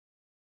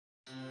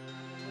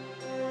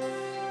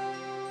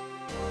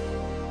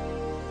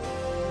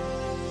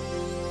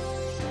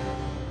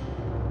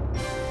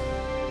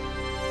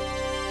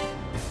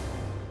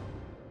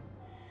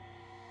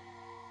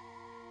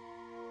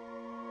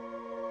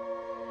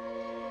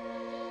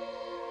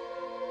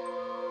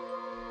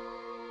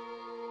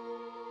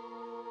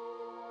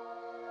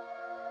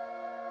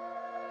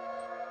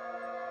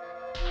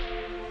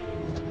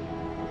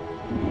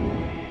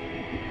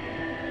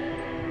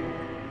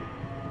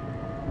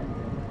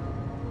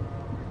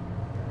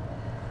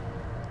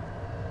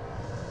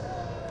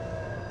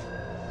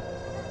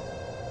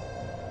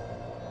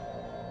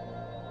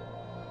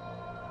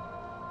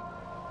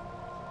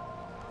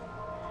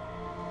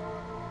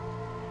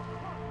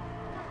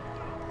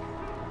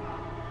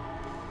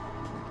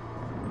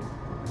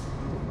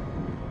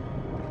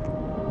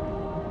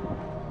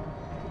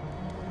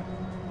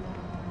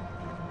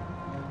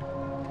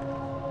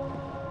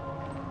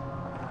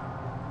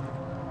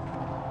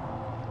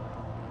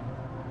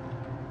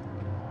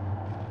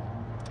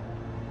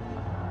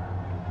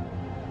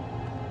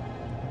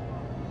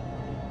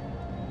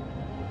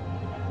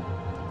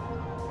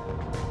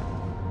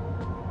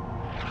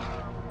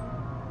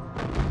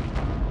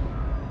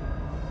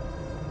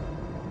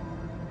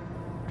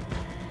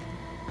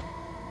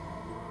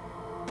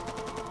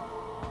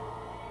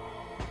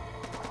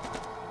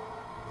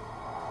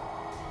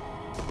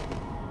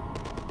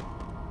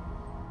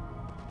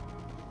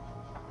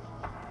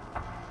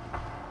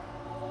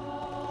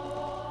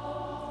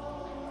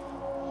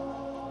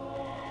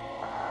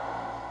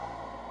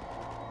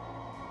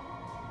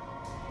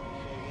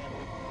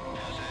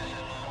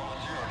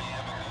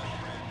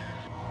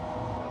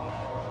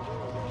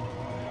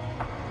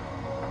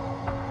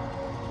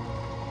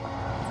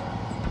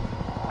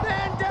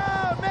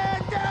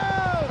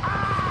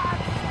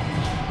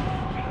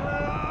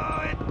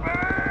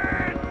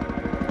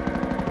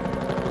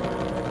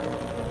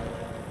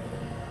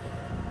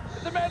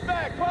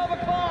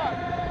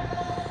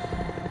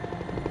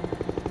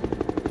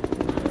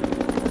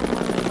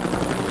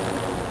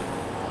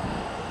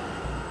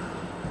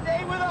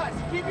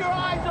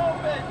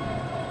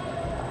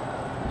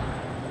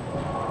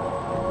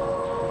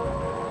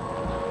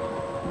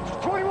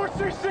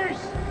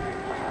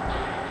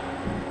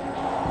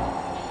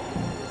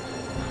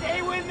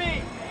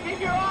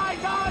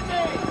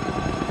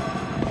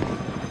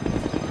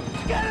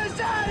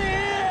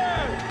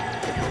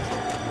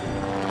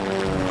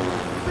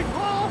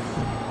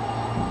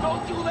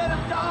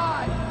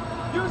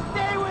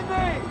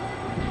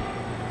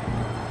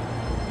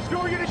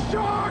Doing it a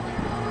shark!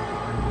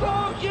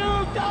 Don't you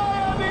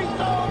die on me,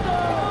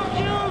 soldier! Don't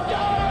you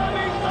die on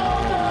me,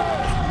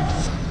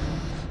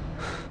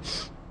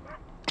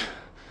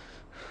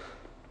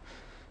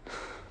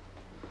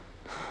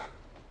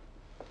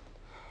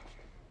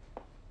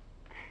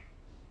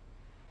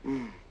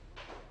 soldier!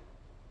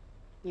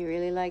 You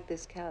really like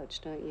this couch,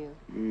 don't you?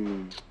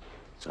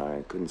 Sorry,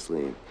 I couldn't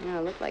sleep. Yeah,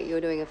 it looked like you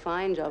were doing a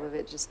fine job of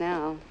it just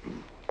now.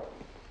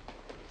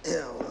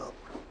 Yeah, well,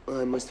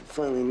 I must have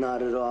finally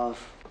nodded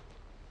off.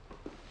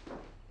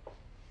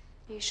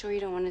 Are you sure you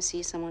don't want to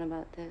see someone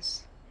about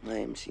this? I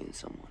am seeing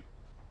someone.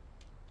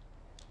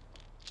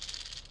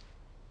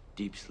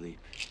 Deep sleep.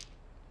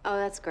 Oh,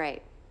 that's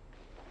great.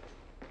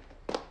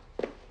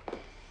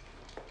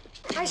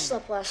 I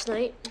slept last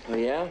night. Oh,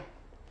 yeah?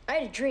 I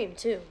had a dream,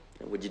 too.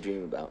 What'd you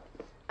dream about?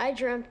 I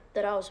dreamt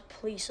that I was a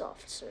police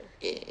officer.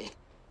 Yeah.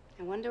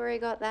 I wonder where you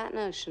got that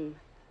notion.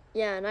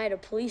 Yeah, and I had a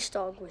police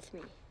dog with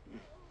me.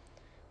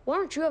 Why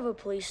don't you have a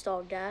police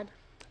dog, Dad?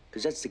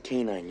 Because that's the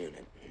canine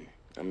unit.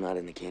 I'm not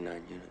in the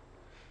canine unit.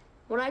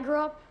 When I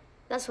grow up,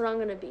 that's what I'm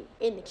gonna be,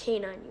 in the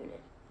canine unit.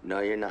 No,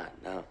 you're not.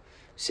 Now,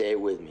 say it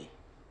with me.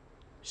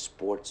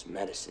 Sports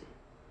medicine.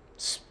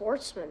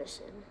 Sports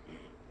medicine?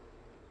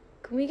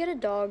 Can we get a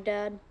dog,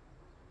 Dad?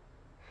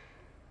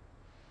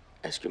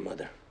 Ask your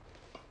mother.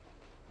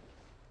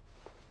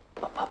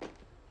 Up.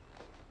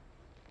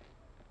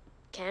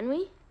 Can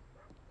we?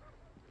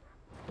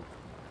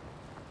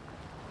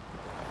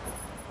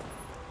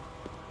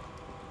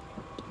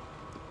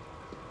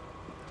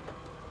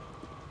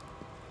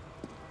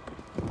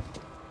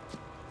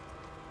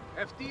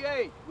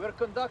 FDA, we're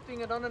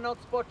conducting an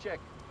unannounced spot check.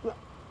 Look,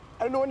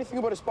 I don't know anything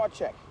about a spot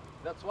check.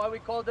 That's why we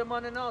call them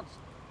unannounced.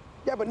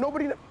 Yeah, but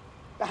nobody...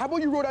 How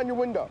about you roll down your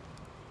window?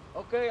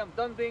 Okay, I'm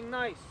done being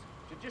nice.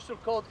 Judicial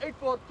Code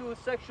 842,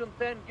 Section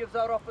 10 gives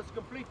our office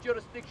complete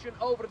jurisdiction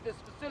over this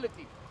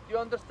facility. Do you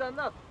understand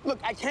that? Look,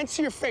 I can't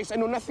see your face. I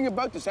know nothing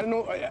about this. I don't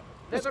know...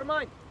 Never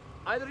mind.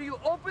 Either you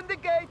open the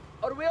gate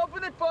or we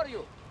open it for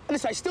you.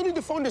 Listen, I still need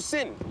to phone this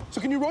in.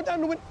 So can you roll down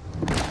the window?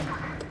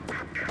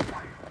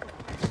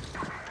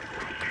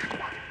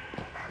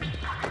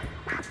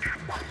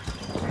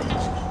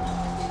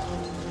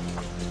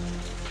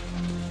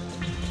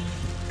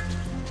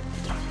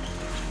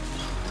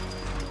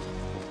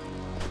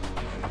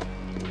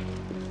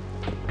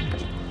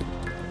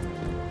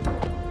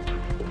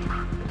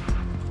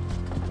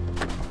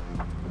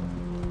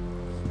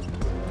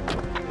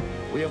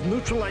 We have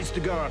neutralized the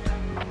guard.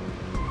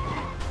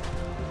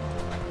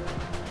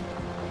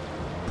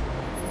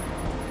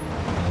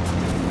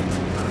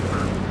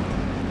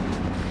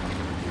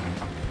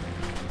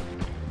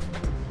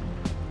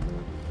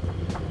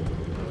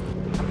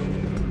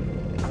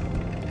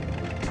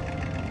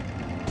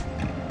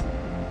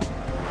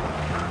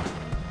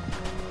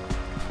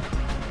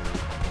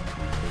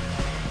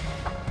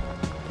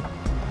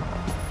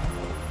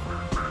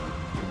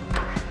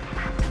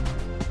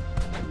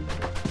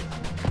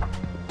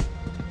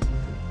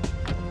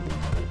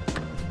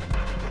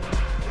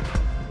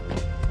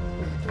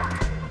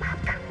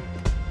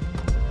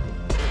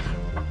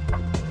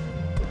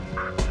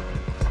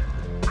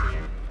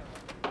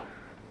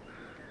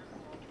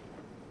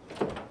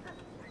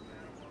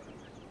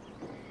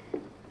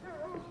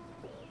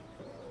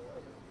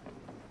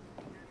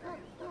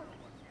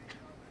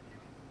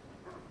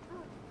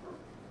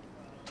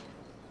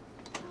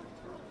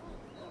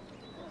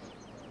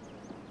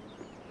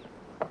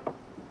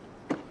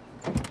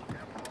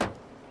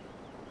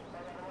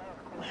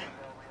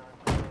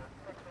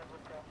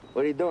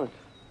 What are you doing?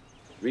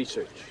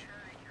 Research.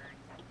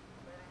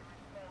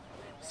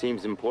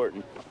 Seems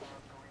important.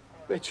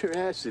 Bet your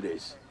ass it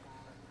is.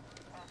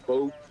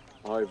 Boat,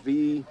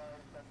 RV.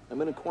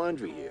 I'm in a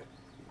quandary here.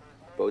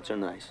 Boats are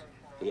nice.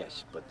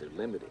 Yes, but they're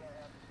limited.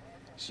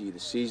 See, the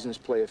seasons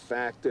play a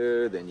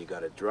factor, then you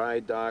got a dry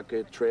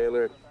docket,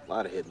 trailer, a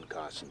lot of hidden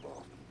costs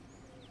involved.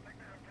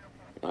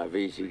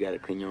 RVs, you gotta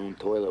clean your own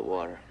toilet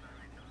water.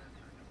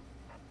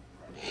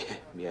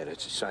 Yeah,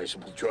 that's a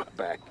sizable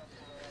drawback.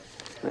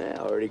 Yeah,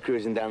 already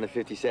cruising down to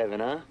 57,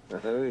 huh?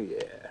 Oh,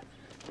 yeah.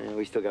 Yeah,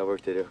 we still got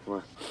work to do. Come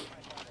on.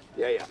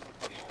 Yeah.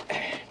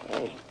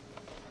 Hey,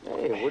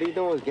 what are you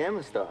doing with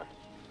Gamma Star?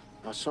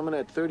 Now, some of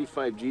that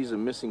 35 G's of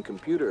missing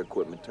computer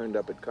equipment turned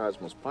up at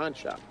Cosmo's pawn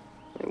shop.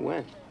 Hey,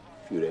 when?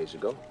 A few days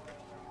ago.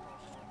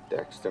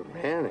 Dexter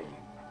Manning.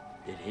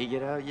 Did he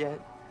get out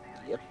yet?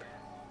 Yep.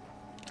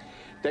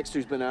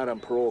 Dexter's been out on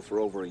parole for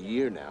over a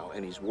year now,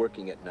 and he's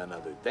working at none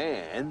other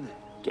than...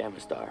 Gamma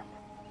Star.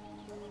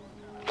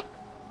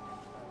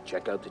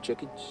 Check out the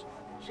chickens?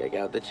 Check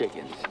out the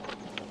chickens.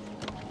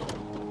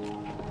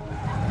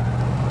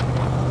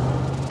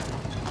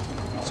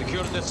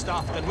 Secure the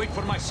staff, then wait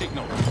for my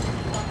signal.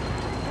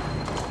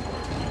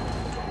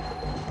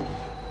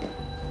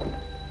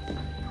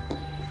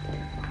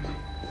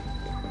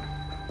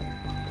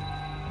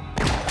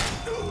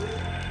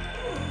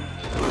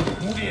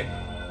 Move in.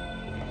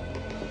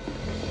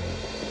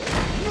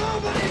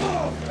 Nobody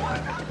move!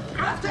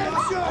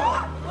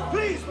 Attention!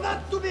 Please,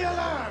 not to be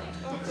alarmed!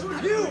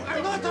 You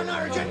are not an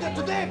our agenda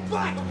today,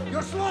 but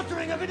your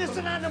slaughtering of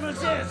innocent animals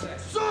is.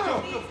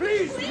 So,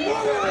 please, move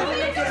away from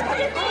the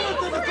table. Out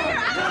to the front.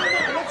 No,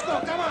 let's go,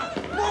 come on.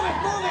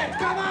 Move it,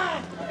 come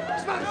on.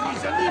 Smartly,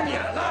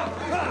 Zalinia, la.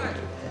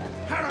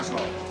 Хорошо.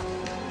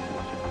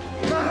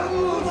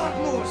 Move, not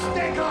move,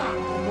 stay calm.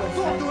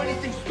 Don't do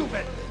anything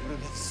stupid.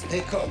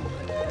 Stay calm.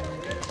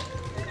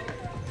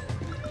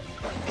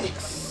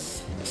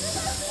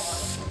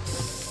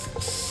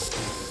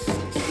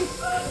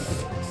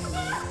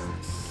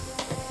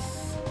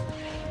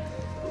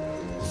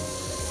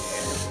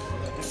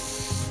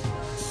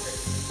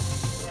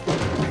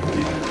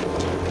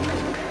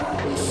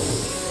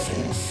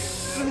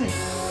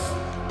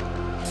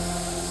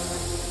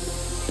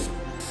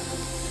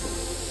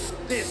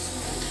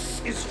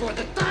 This is for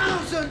the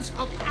thousands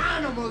of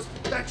animals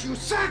that you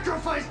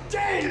sacrifice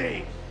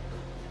daily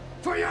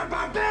for your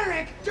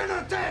barbaric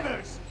dinner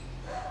tables.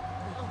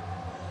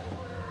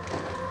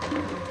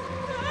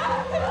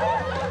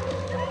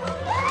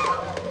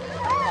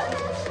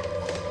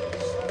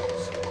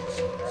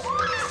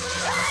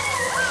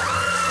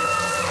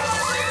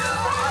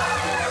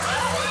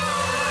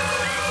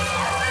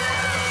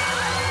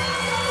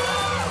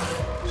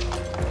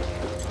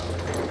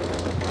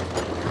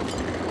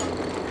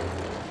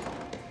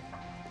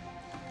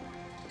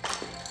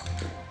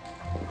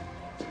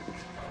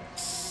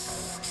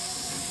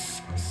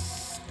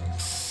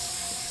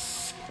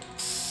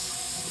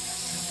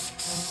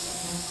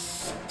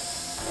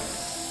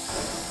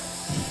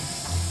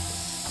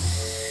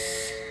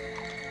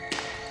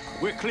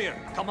 We're clear.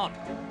 Come on.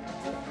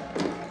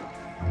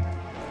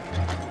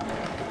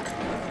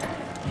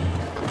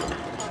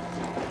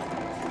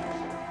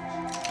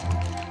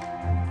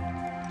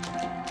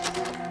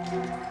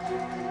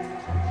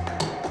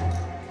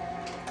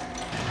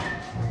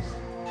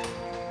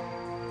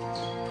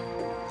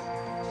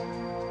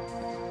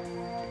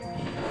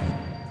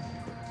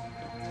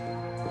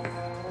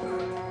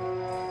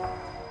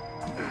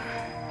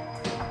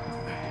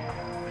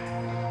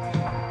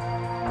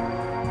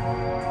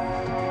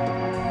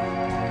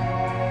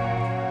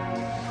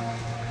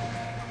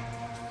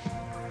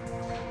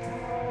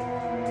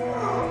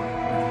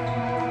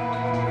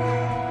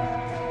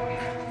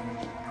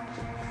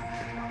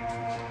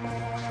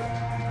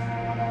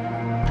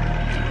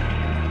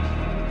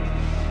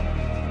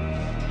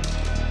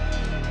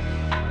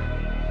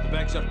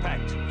 Are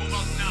packed. Move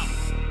out now.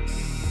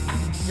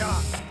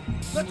 Yeah.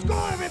 Let's go,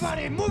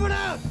 everybody. Move it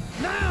out.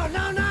 Now.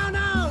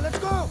 Let's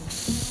go.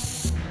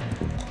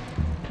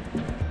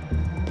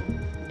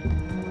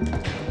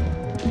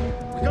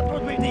 We got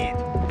what we need.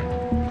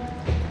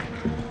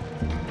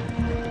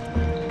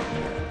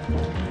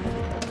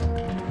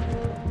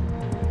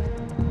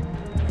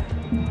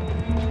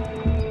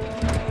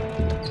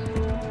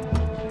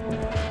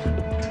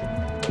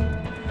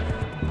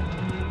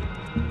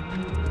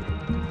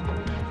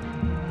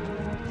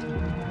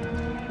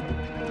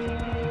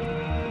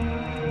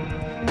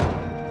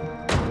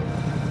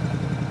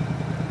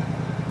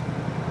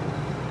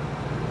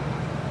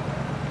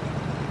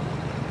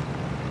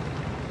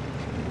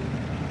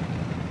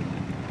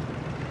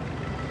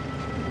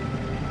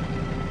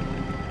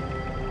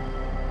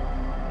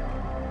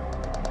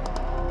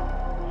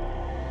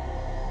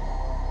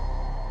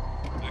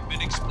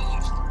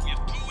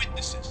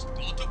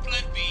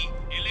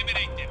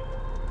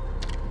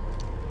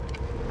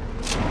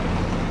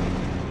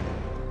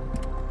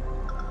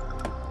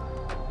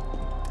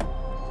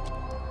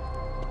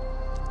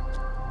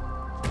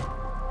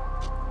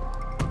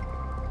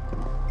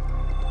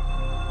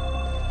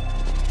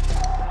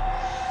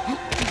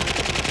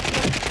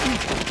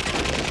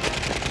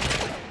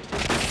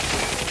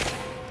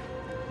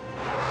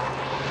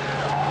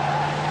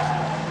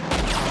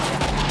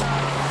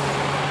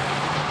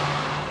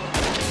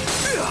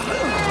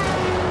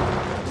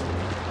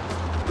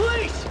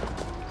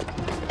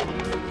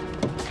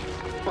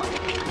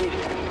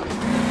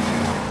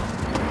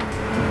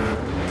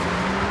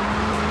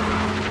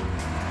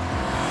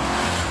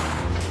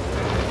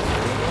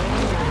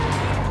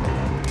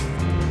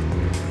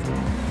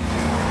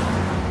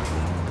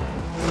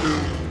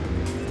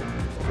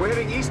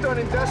 East on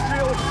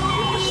Industrial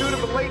in pursuit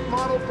of a late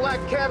model black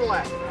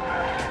Cadillac.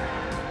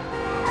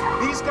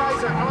 These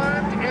guys are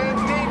armed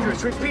and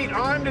dangerous. Repeat,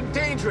 armed and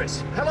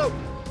dangerous. Hello.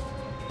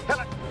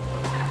 Hello.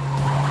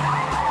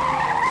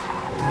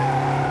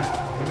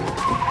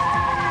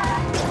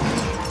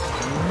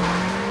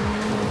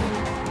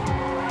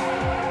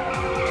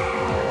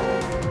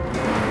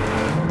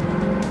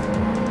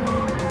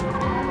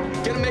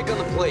 Get a make on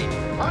the plate.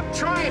 I'm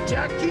trying,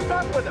 Jack. Keep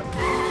up with them.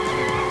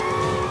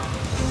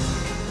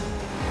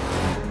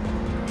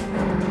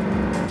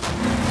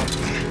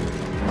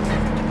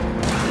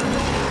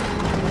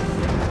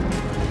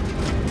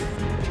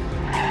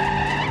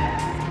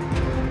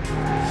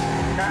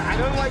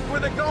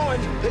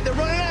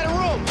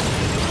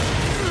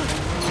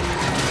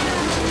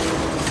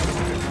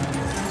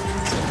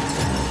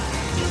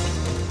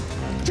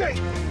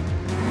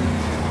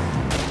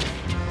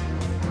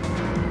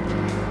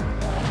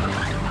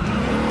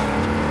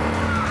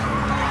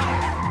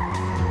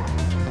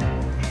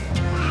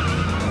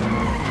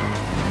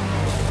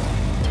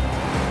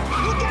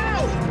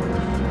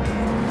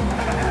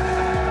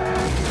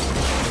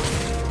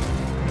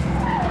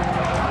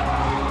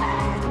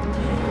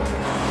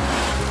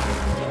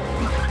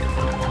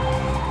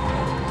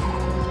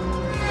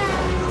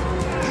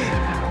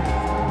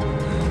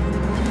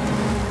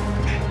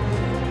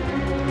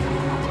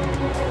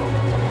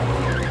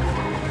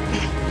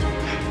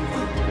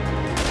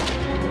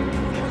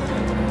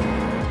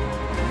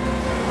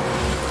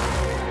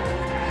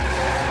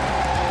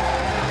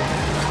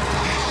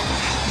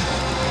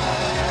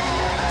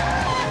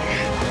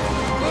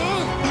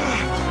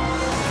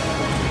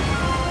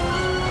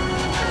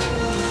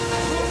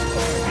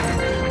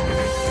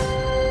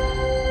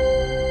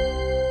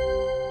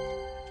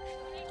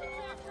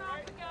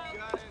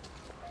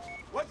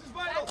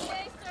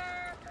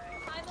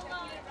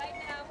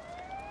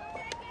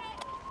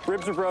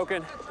 Ribs are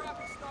broken.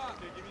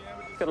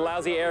 Got a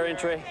lousy air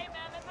entry.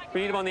 We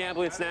need him on the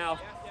ambulance now.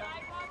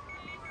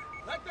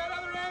 Let that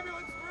other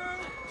ambulance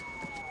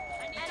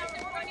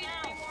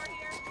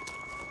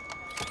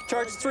through!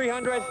 Charge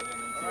 300.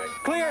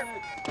 Clear.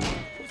 You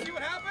see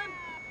what happened?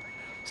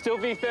 Still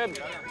V-fib.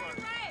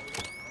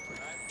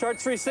 Charge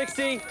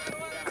 360.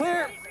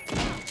 Clear.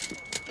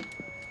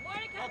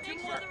 Two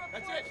more.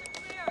 That's it.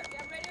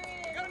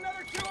 Got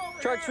another two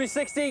over Charge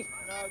 360.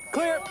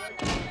 Clear.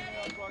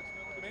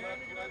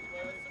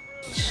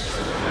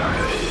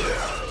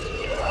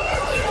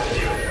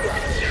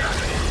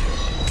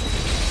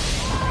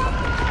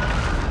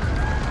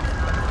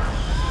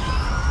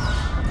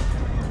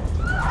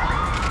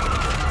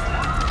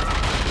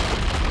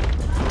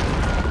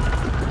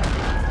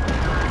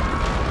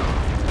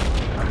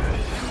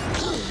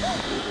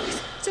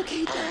 It's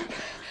okay, Dad.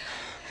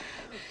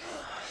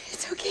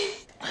 It's okay.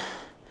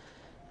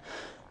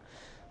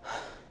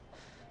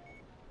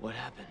 What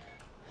happened?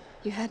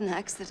 You had an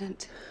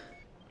accident.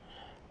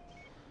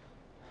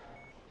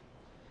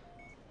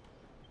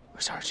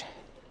 Where's Archie?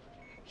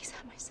 He's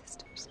at my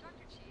sister's.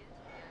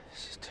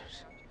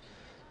 Sisters.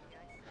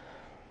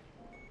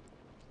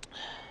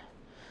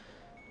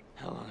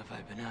 How long have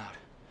I been out?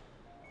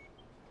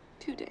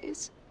 2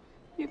 days.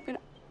 You've been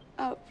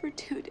out for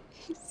 2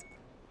 days.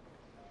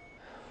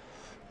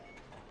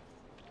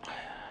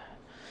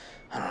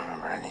 I don't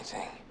remember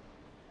anything.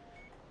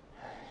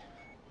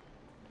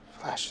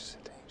 Flashes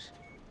of things.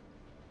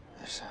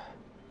 There's a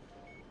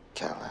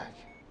Cadillac.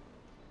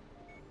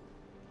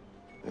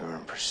 We were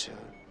in pursuit.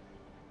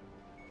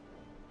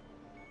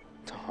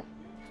 Tom.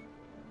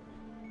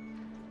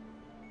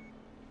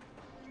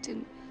 You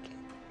didn't make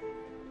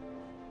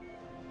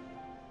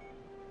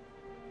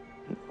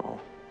it.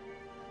 No.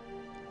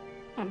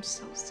 I'm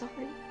so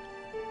sorry.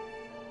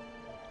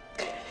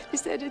 You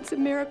said it's a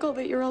miracle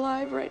that you're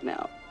alive right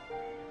now.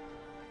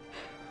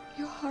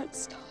 Your heart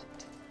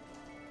stopped.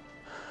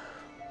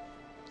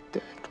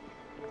 Dead.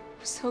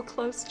 We're so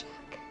close,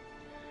 Jack.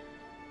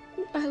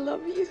 I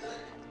love you.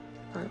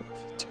 I love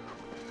you too.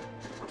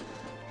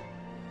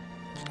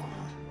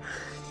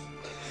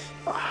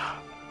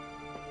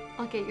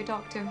 I'll get your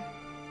doctor.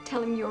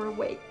 Tell him you're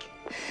awake.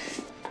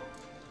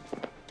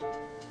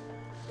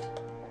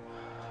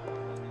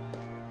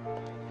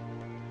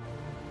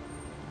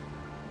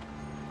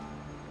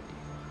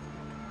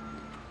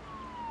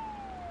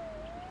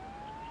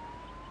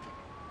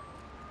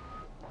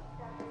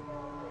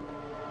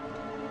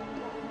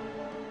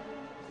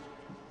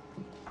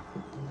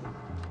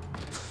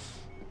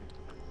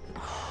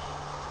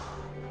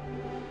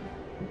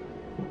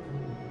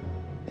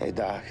 Hey,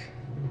 Doc.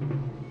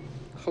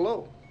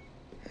 Hello.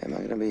 Am I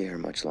gonna be here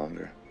much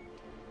longer?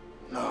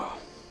 No,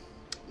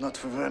 not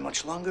for very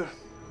much longer.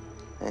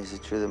 Is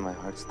it true that my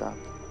heart stopped?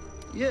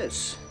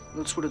 Yes,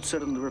 that's what it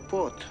said in the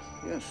report.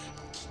 Yes.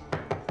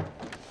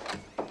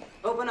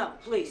 Open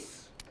up,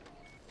 please.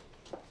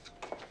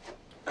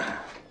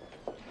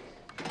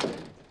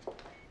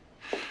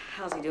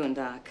 How's he doing,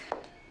 Doc?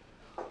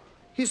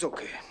 He's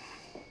okay.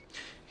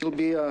 He'll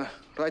be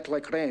right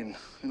like rain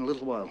in a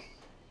little while.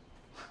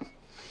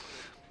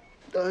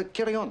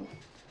 Carry on.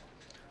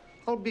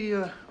 I'll be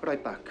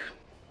right back.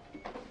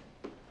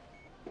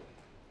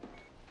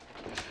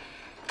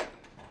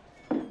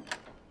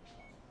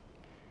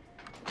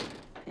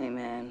 Hey,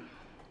 man,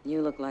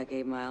 you look like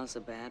 8 miles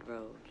of bad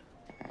road.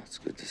 It's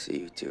good to see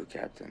you too,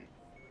 Captain.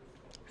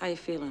 How you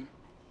feeling?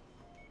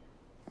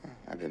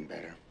 I've been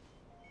better.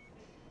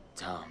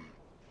 Tom,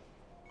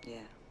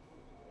 Yeah.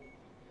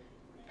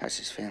 how's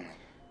his family?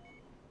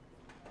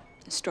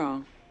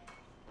 Strong.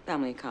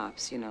 Family of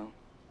cops, you know.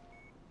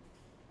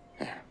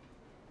 Yeah.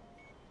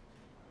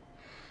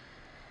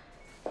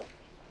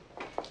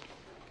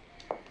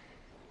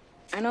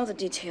 I know the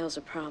details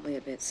are probably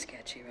a bit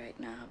sketchy right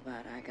now,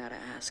 but I gotta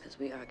ask, because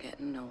we are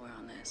getting nowhere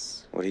on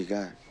this. What do you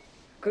got?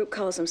 Group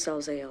calls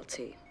themselves ALT,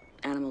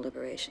 Animal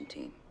Liberation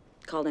Team.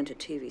 Called into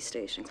TV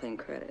station, claim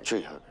credit.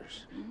 Tree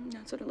huggers.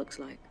 That's what it looks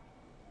like.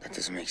 That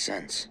doesn't make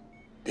sense.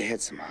 They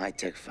had some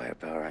high-tech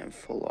firepower in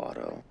full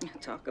auto.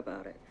 Talk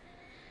about it.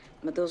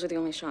 But those are the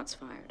only shots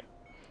fired.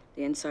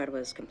 The inside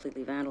was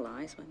completely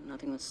vandalized, but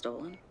nothing was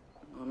stolen.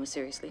 No one was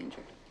seriously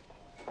injured.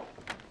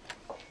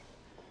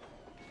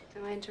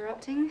 Am I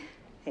interrupting?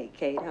 Hey,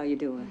 Kate, how you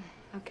doing?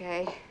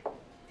 Okay.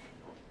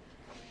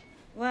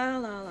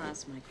 Well, I'll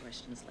ask my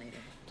questions later.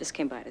 Just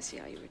came by to see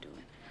how you were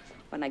doing.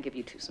 Why don't I give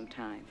you two some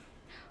time?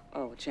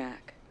 Oh,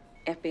 Jack,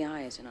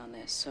 FBI is in on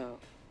this, so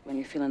when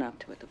you're feeling up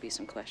to it, there'll be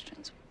some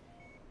questions.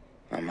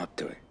 I'm up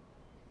to it.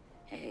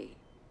 Hey,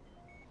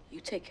 you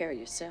take care of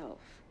yourself.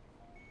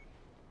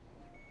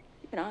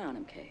 Keep an eye on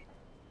him, Kate.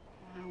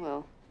 I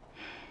will.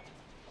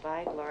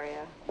 Bye,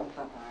 Gloria.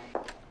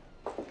 Bye-bye.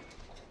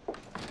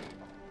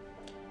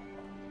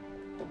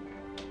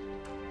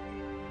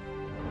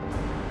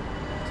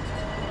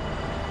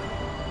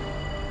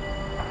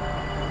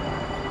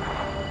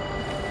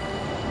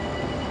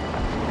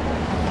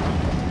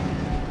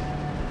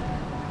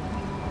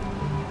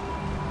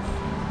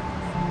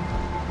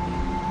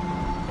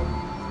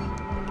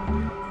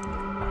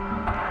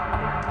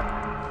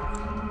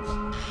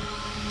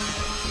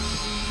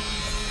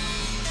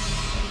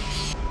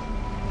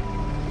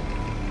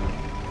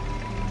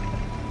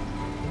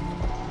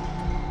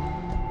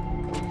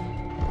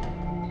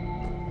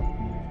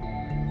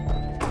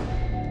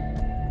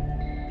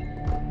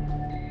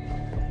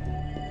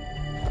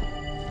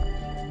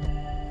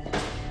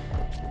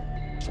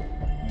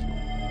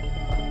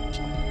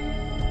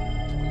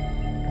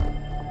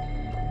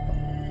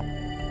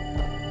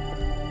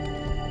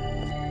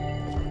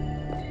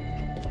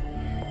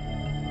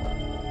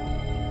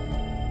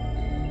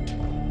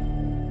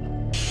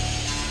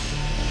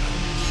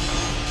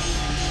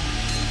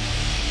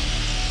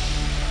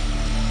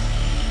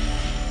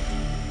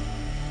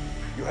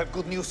 have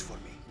good news for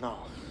me? No.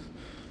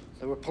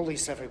 There were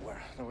police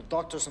everywhere. There were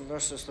doctors and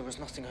nurses. There was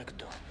nothing I could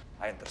do.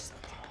 I understand.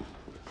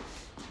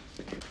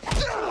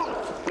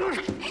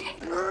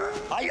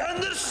 I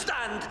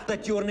understand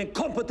that you're an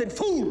incompetent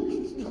fool.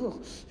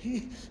 No,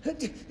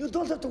 you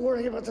don't have to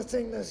worry about the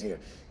thing that's here.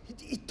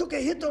 He took a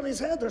hit on his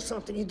head or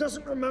something. He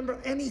doesn't remember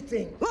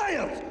anything.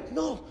 Liar!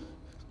 No,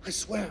 I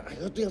swear, I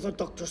heard the other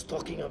doctors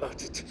talking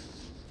about it.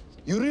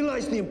 You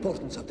realize the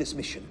importance of this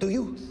mission, do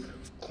you?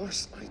 Of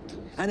course I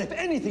do. And if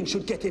anything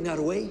should get in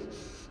our way?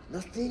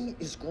 Nothing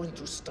is going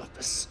to stop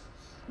us.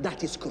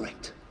 That is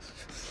correct.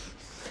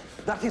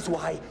 That is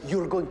why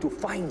you're going to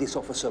find this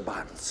Officer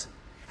Barnes,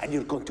 and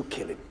you're going to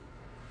kill him.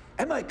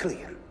 Am I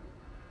clear?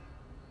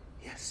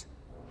 Yes.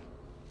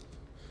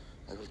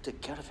 I will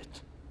take care of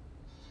it.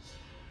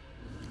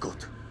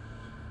 Good.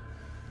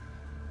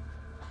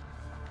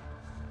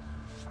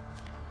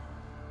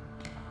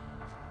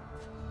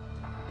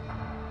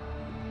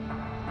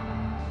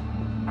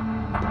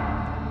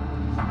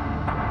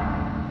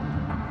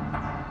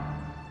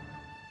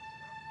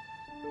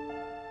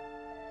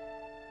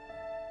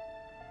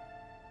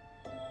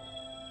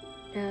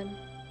 Dad,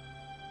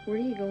 where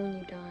do you go when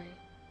you die?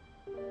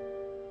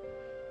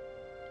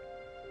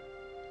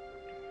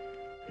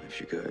 If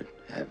you're good,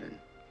 heaven.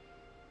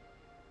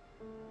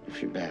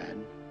 If you're bad,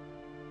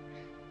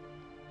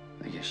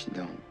 I guess you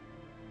don't.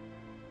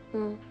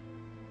 Well,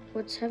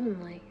 what's heaven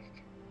like?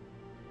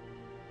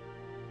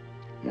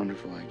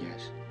 Wonderful, I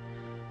guess.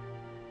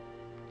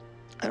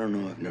 I don't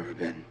know, I've never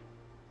been.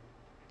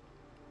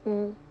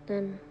 Well,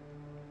 then,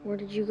 where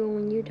did you go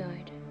when you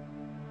died?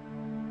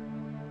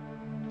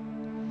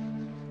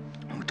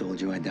 Who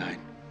told you I died?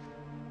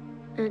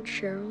 Aunt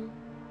Cheryl?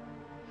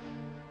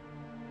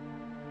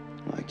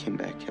 Well, I came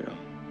back, kiddo.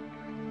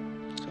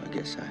 So I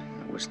guess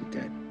I wasn't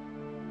dead.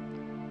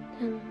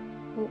 Then,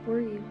 what were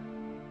you?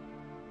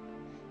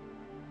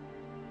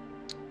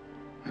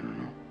 I don't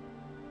know.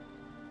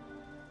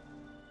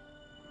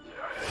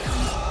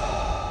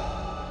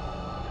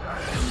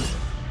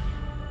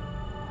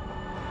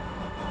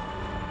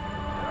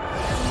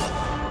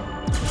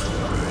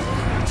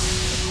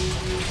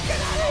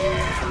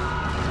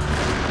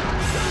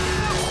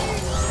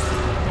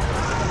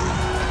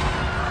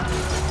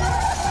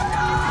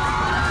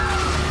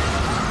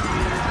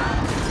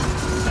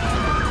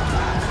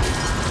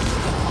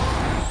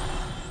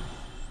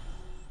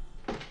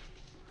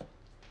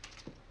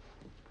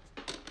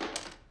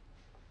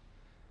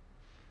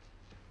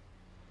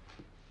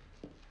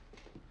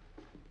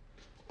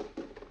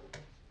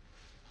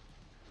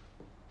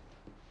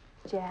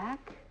 Jack,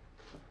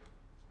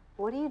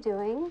 what are you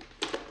doing?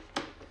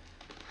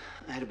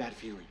 I had a bad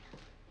feeling.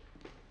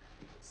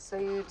 So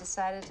you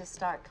decided to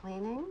start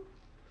cleaning?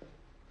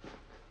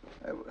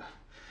 It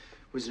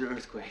was an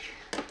earthquake.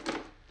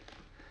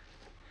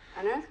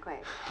 An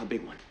earthquake? A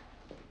big one.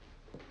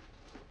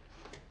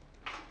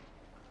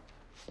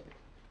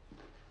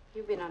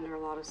 You've been under a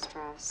lot of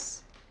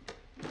stress.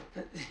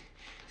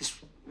 This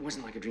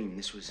wasn't like a dream.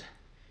 This was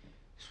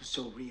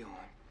so real.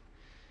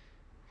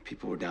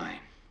 People were dying.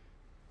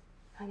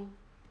 Honey,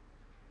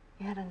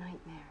 you had a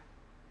nightmare.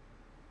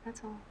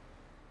 That's all.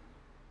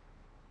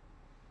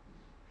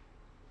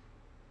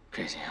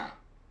 Crazy, huh?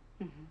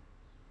 Mm-hmm.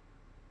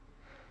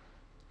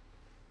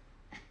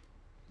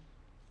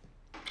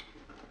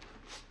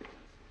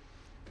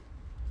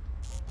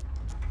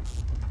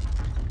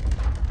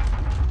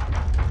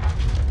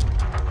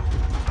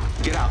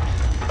 Get out.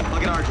 I'll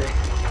get RJ.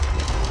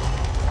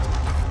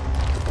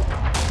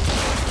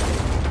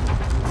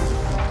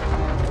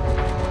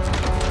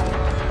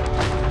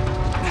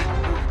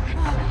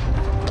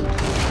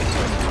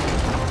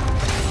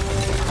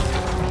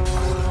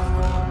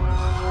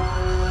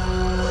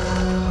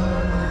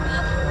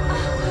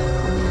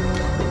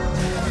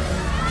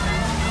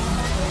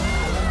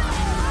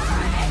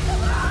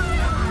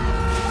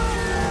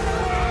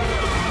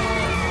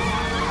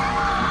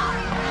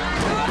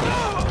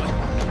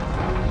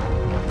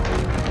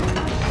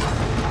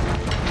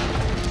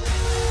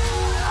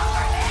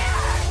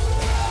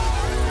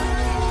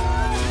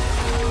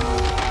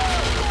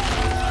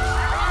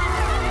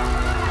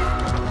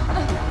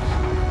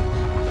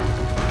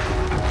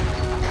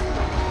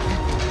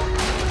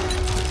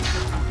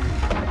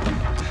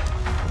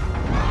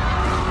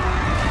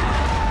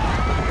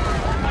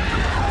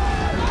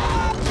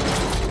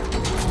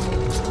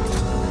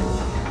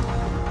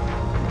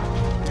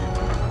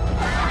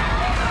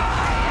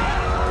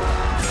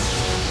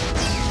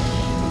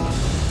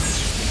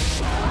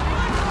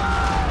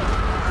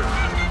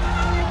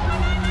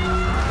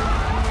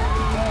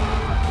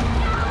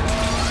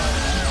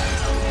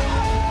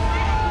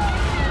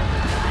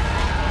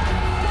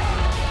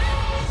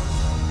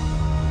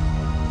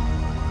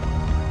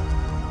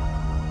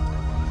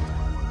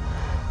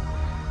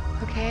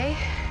 Okay.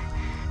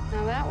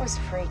 Now that was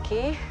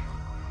freaky.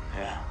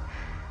 Yeah.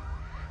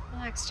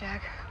 Relax,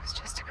 Jack. It was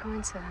just a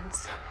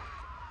coincidence.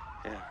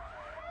 Yeah.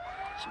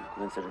 Some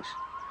coincidence.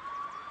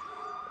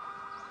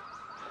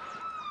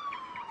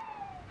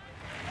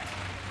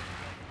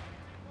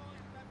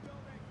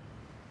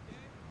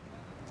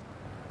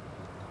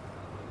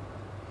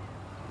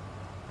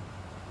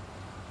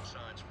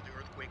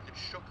 earthquake that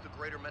shook the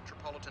greater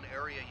metropolitan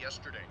area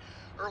yesterday.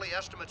 Early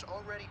estimates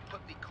already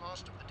put the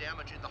cost of the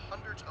damage in the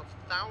hundreds of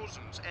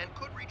thousands and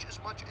could reach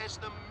as much as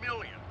the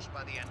millions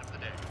by the end of the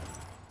day.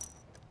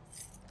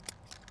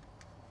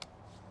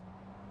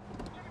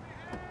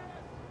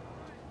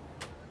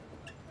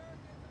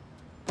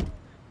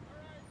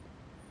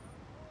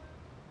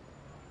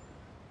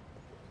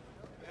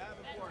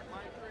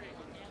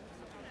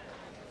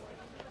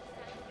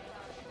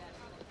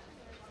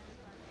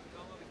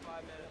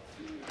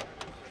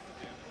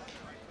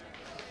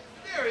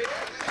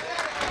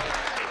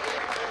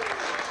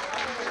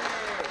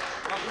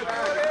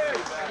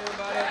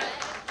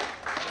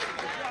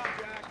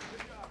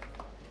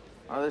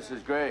 Oh, this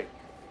is great.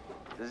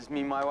 Does this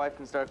mean my wife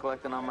can start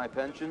collecting on my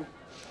pension?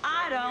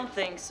 I don't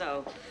think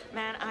so.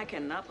 Man, I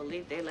cannot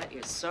believe they let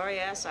your sorry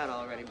ass out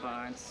already,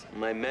 Barnes.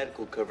 My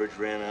medical coverage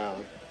ran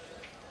out.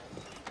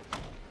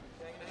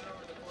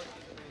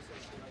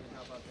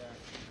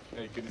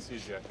 Hey, good to see you,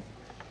 Jack.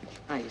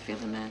 How you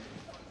feeling, man?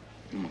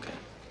 I'm okay.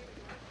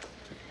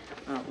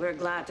 Well, we're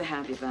glad to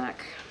have you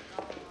back.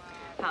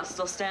 House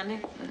still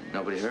standing?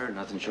 Nobody hurt,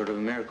 nothing short of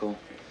a miracle.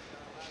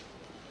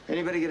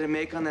 Anybody get a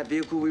make on that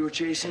vehicle we were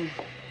chasing?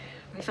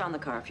 We found the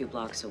car a few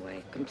blocks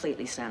away,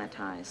 completely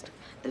sanitized.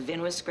 The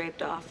VIN was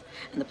scraped off,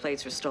 and the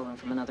plates were stolen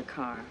from another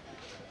car.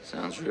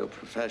 Sounds real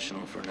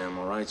professional for an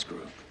animal rights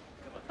group.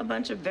 A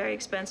bunch of very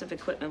expensive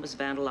equipment was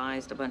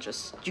vandalized, a bunch of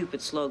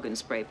stupid slogans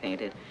spray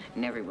painted,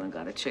 and everyone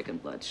got a chicken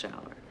blood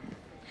shower.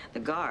 The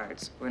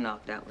guards were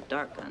knocked out with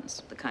dart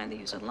guns, the kind they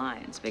use on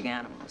lions, big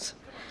animals.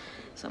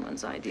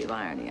 Someone's idea of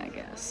irony, I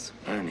guess.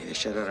 Irony, they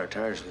shut out our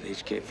tires with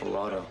HK full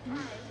auto.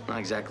 Not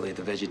exactly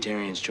the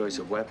vegetarian's choice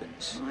of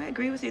weapons. Well, I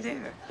agree with you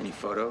there. Any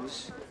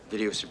photos?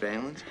 Video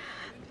surveillance?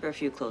 There are a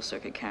few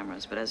closed-circuit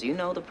cameras, but as you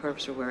know, the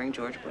perps were wearing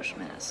George Bush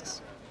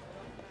masks.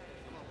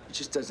 It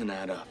just doesn't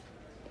add up.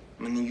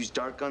 I mean, they use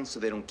dart guns so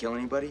they don't kill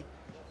anybody,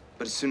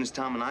 but as soon as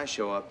Tom and I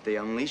show up, they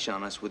unleash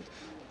on us with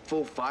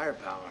full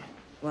firepower.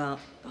 Well,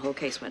 the whole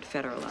case went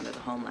federal under the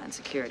Homeland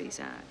Securities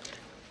Act.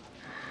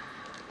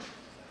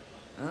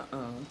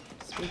 Uh-oh.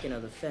 Speaking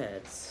of the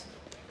feds.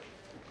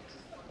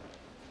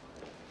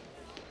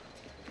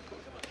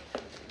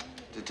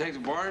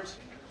 Detective Barnes?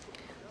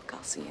 Look,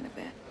 I'll see you in a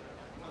bit.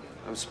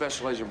 I'm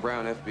Special Agent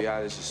Brown,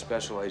 FBI. This is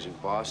Special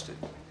Agent Boston.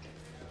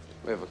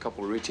 We have a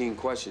couple of routine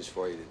questions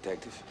for you,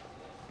 Detective.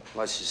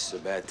 Unless this is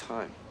a bad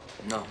time.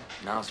 No,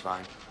 now it's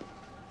fine.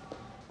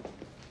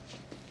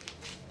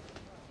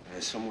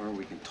 Is somewhere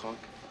we can talk?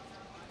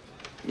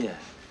 Yeah,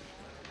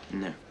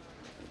 in there.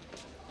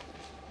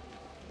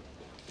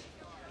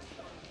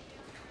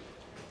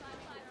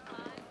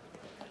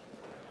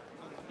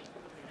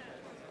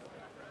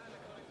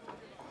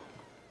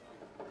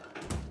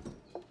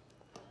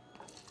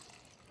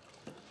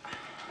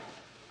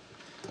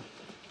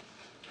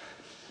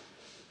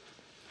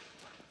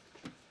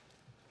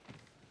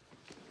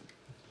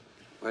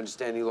 I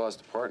understand you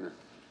lost a partner.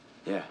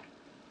 Yeah.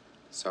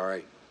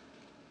 Sorry.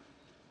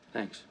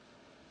 Thanks.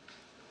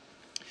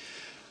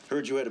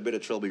 Heard you had a bit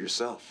of trouble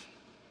yourself.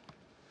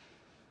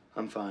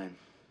 I'm fine.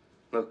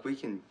 Look, we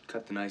can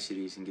cut the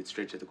niceties and get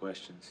straight to the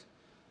questions.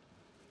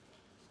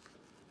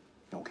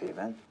 Okay,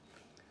 then.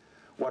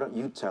 Why don't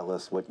you tell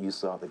us what you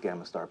saw at the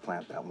Gamma Star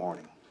plant that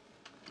morning?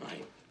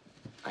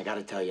 I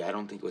gotta tell you, I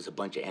don't think it was a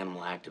bunch of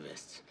animal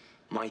activists.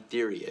 My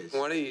theory is...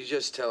 Why don't you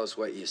just tell us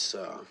what you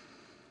saw?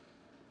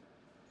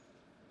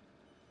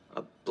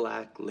 A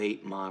black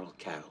late model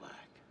Cadillac.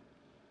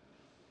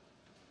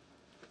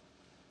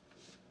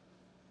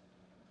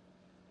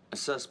 A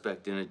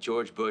suspect in a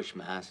George Bush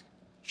mask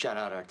shut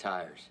out our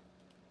tires.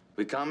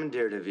 We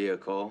commandeered a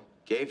vehicle,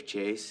 gave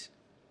chase,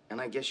 and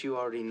I guess you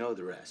already know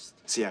the rest.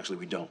 See, actually,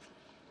 we don't.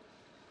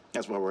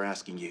 That's why we're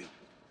asking you.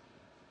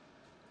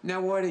 Now,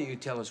 why don't you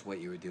tell us what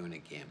you were doing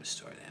at Gamma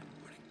Star that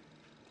morning?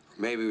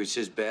 Or maybe it was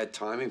just bad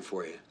timing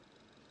for you.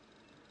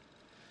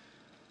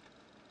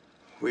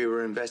 We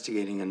were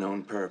investigating a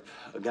known perp,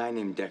 a guy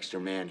named Dexter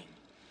Manning.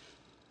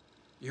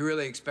 You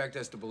really expect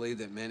us to believe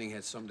that Manning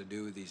had something to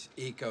do with these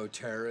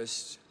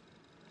eco-terrorists?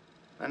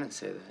 I didn't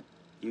say that.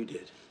 You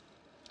did.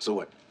 So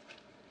what?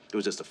 It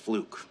was just a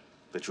fluke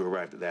that you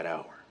arrived at that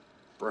hour.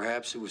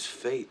 Perhaps it was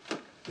fate.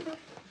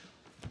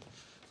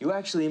 You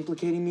actually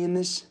implicating me in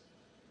this?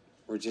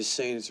 We're just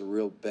saying it's a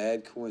real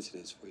bad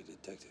coincidence for you,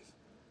 Detective.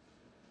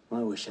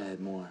 Well, I wish I had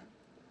more.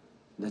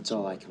 That's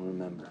all I can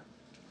remember.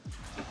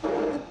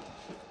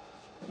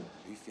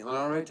 You feeling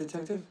all right,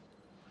 Detective?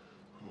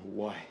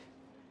 Why?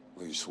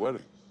 Well, you're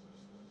sweating.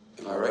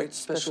 Am I right,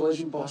 Special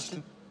Agent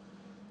Boston?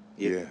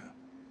 Yeah.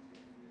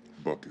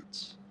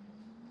 Buckets.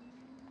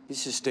 You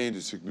sustained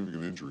a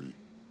significant injury.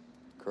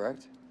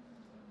 Correct?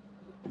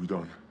 Are we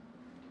done?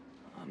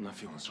 I'm not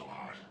feeling so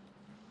hot.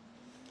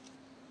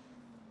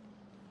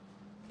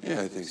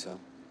 Yeah, I think so.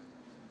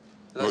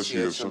 Unless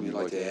you have something you'd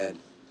like to add,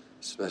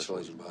 Special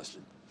Agent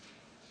Boston.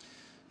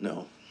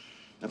 No.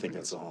 I think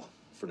that's all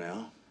for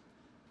now.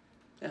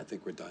 Yeah, I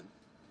think we're done.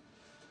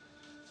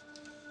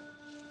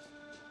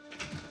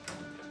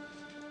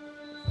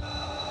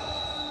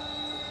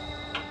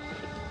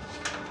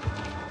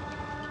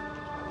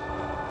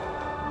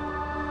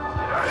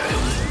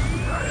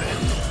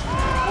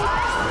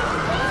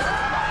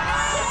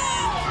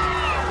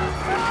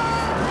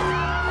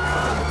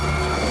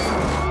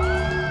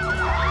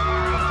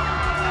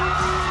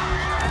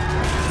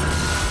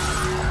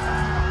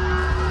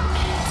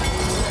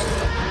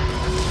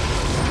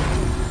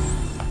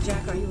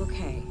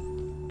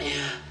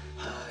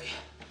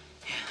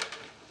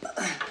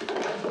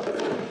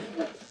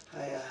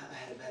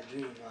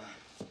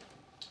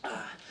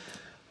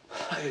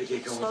 gotta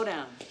get going. Slow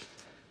down.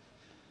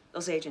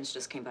 Those agents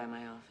just came by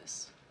my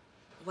office.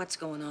 What's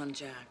going on,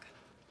 Jack?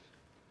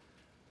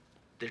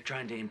 They're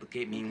trying to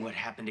implicate me in what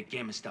happened at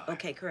Gamma Star.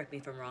 Okay, correct me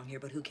if I'm wrong here,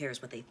 but who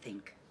cares what they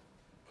think?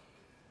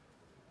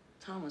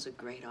 Tom was a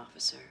great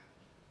officer.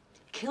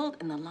 Killed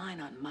in the line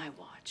on my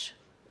watch.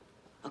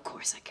 Of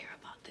course I care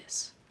about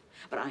this.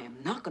 But I am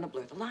not gonna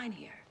blur the line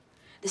here.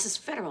 This is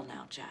federal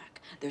now,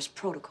 Jack. There's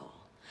protocol.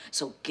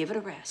 So give it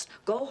a rest.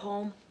 Go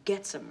home,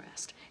 get some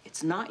rest.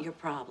 It's not your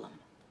problem.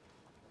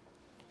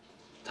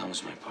 Tom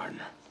was my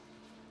partner.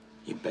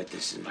 You bet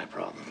this is my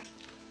problem.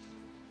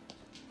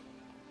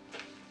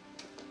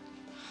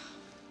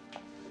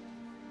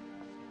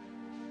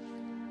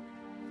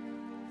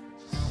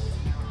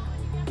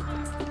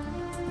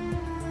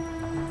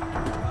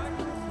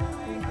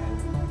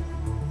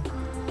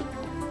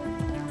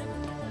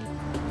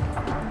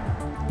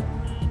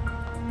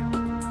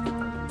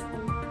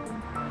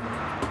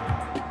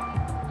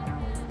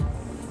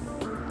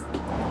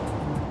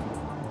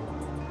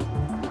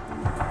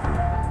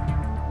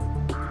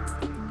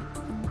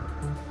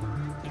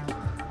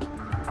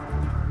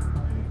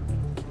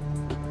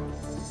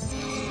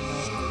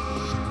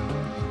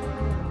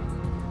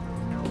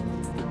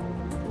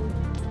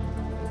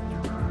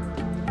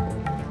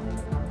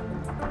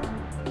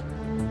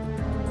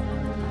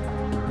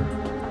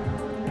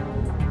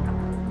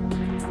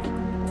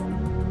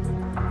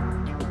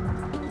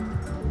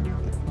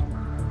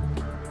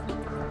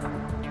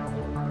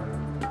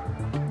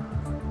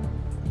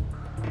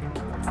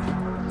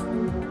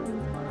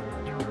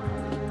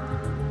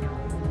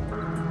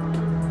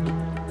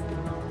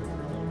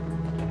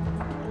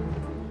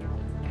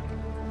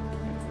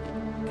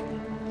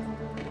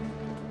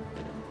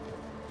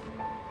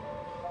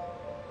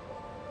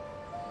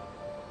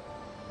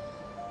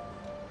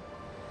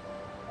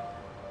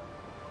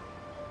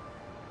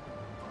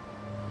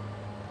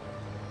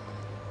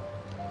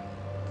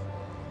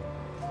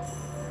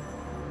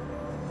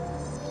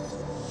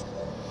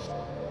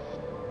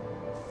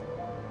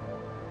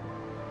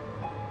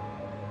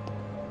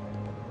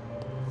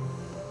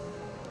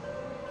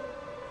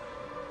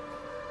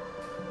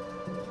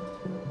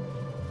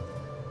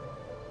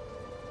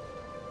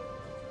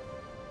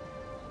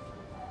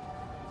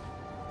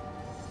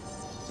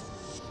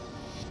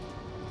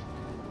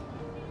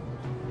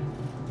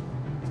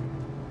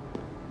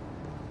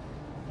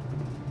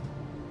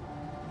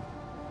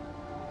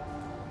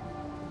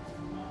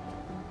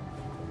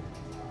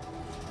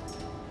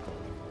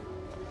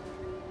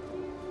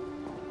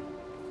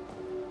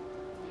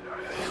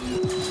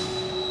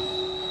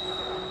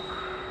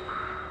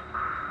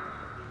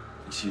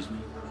 Excuse me?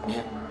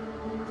 Ma'am?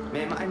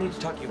 Ma'am, I need to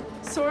talk to you.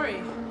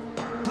 Sorry.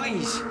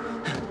 Please!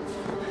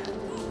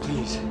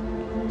 Please.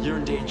 You're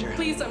in danger.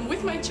 Please, I'm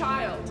with my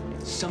child.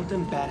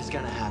 Something bad is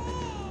gonna happen.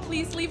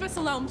 Please leave us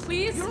alone,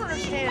 please. You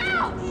understand?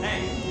 Stop!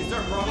 Hey, is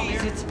there a problem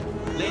here?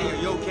 Lady, are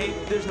you okay?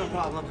 There's no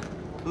problem.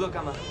 Look,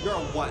 you're a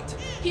what?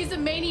 He's a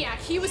maniac.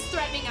 He was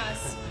threatening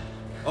us.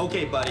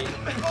 Okay, buddy.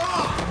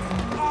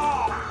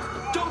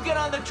 Don't get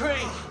on the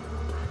train!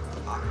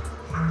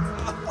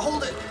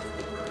 Hold it!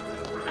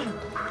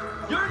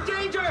 You're in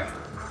danger!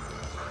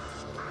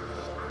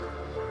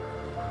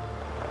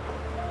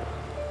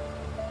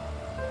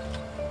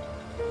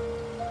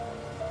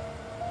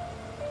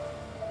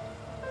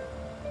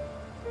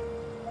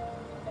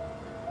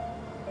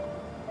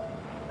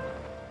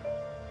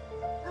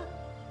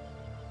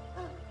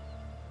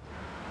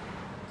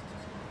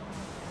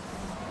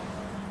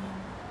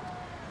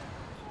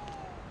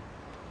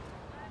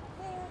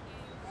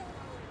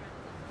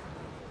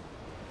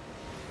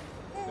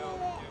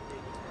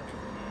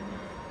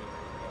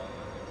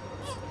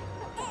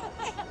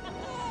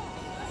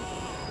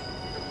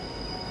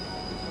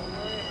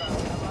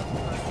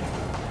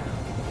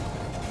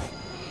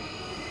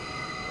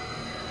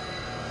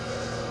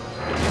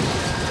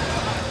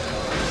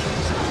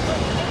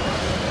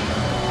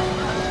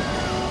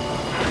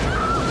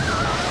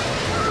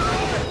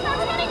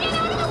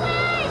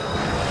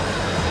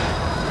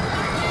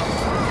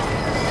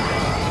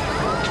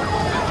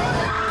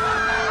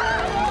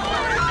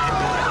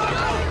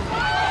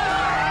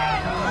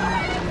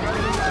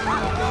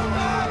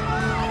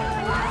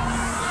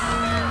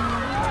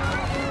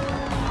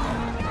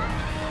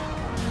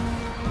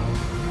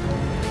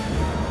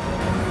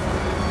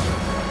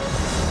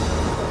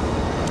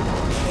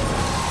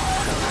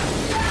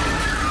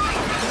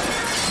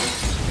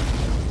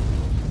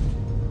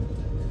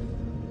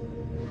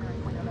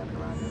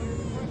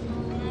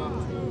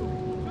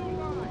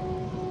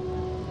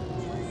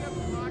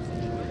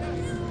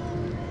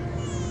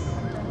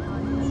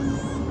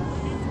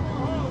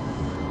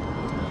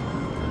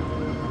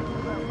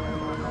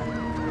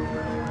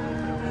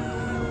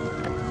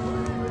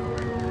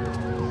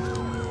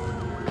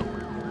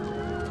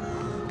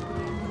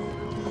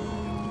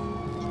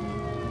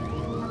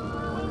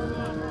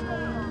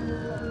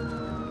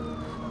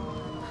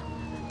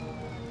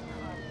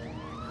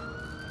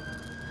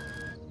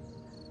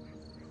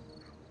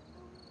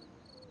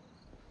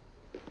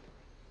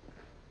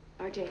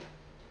 RJ,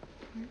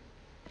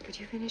 could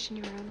you finish in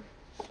your room?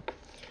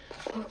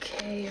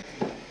 Okay.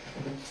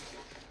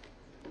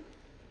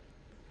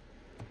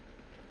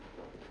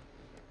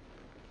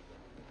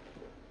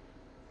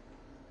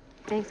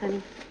 Thanks,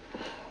 honey.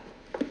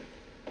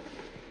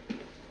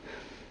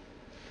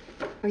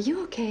 Are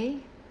you okay?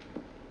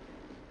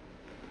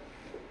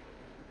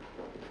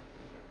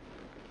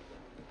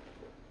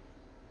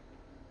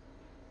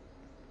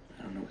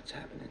 I don't know what's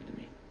happening to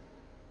me.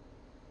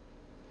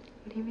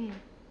 What do you mean?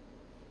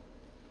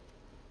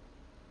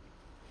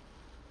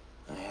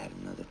 I had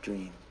another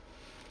dream.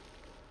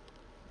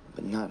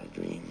 But not a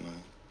dream.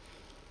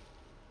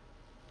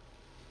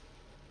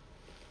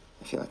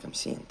 I feel like I'm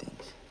seeing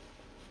things.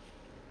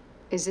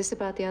 Is this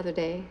about the other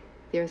day?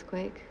 The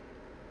earthquake?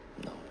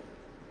 No.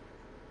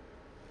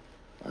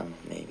 I don't know,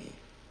 maybe.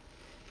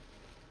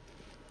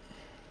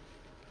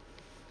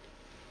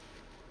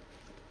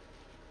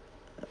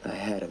 I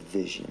had a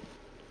vision.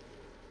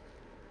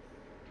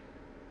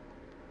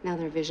 Now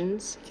they're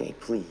visions? Okay,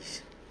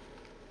 please.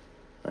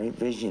 Right?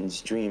 Visions,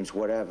 dreams,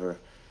 whatever.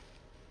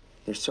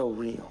 They're so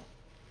real.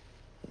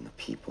 And the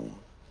people,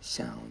 the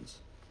sounds,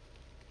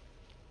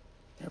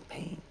 they're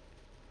pain.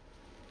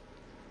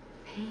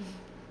 Pain?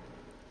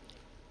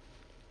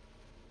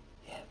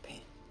 Yeah,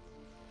 pain.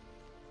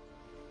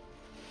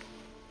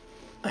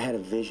 I had a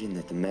vision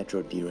that the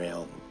metro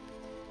derailed.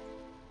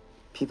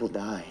 People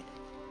died.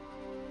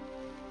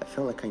 I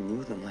felt like I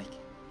knew them, like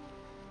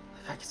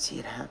I could see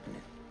it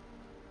happening.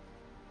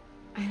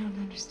 I don't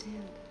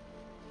understand.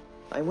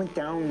 I went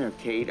down there,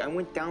 Kate. I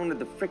went down to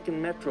the frickin'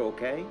 metro,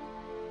 okay?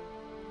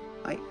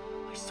 I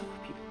saw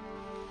people.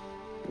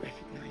 I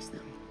recognized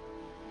them.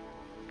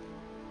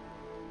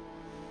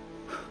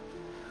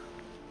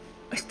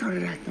 I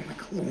started acting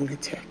like a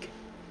lunatic.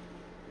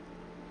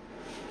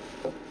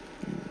 I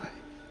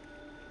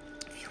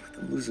feel like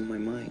I'm losing my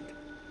mind.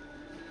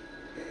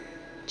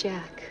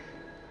 Jack,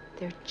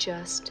 they're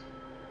just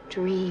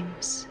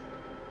dreams.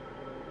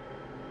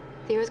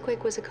 The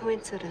earthquake was a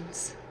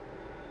coincidence.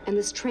 And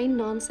this train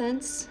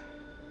nonsense,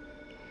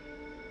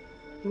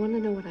 you want to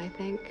know what I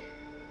think?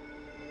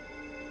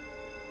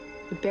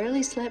 You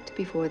barely slept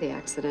before the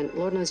accident.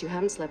 Lord knows you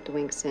haven't slept a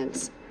wink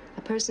since.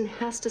 A person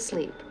has to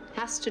sleep,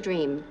 has to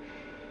dream.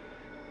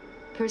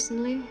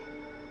 Personally,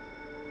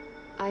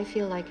 I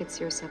feel like it's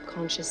your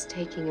subconscious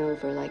taking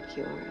over, like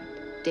you're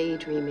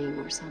daydreaming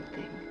or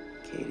something.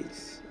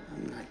 Kate,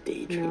 I'm not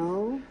daydreaming.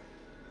 No?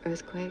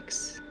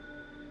 Earthquakes?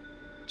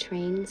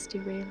 Trains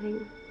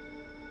derailing?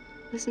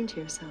 Listen to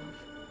yourself.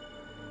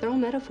 They're all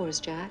metaphors,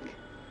 Jack.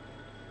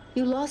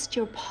 You lost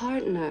your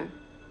partner.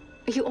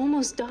 You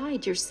almost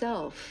died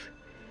yourself.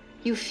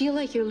 You feel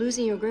like you're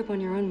losing your grip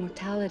on your own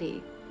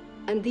mortality.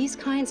 And these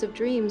kinds of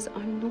dreams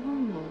are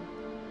normal.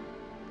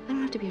 I don't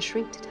have to be a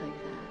shrink to tell you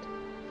that.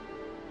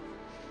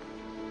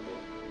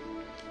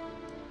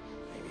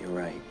 Maybe you're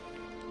right.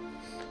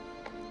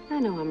 I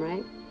know I'm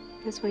right.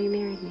 That's why you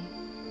married me.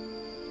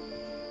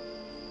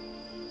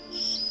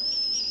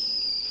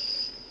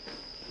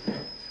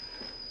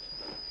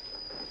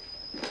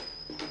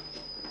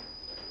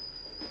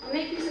 I'll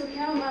make you some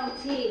chamomile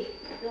tea.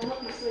 It'll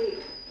help you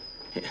sleep.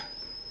 Yeah,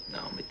 no,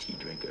 I'm a tea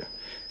drinker.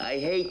 I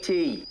hate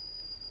tea.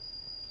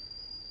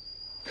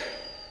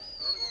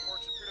 Early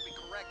reports appear to be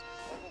correct,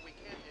 although we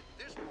can't at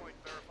this point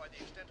verify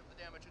the extent of the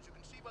damage. As you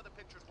can see by the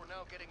pictures we're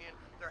now getting in,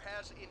 there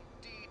has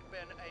indeed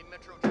been a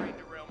metro train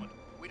derailment.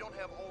 We don't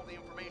have all the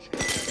information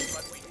yet,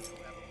 but we do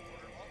have a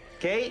reporter on the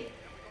Kate? and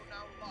we go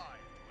now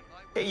live to an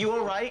eyewitness. Hey, you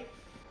all right?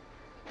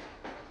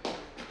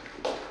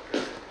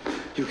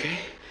 You okay?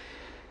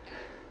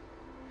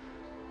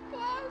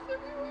 Glass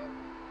everywhere.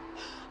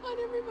 On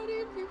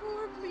everybody, and people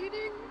were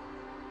bleeding.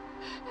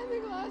 And the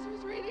glass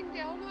was raining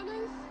down on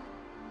us.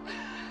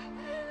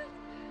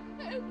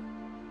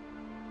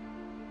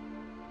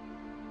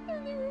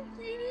 And they were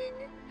bleeding.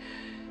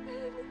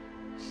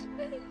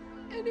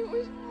 And it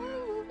was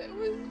horrible. It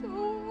was so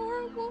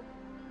horrible.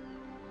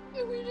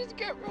 And we just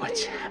kept running.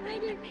 What's and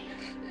happening running to me?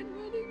 and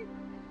running.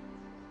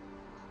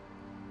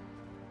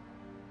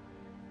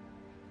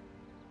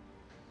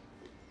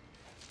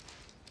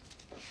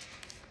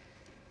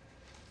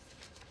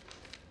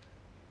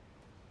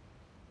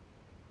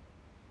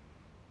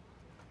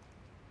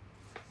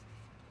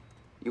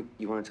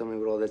 You want to tell me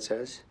what all that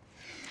says?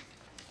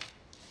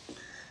 It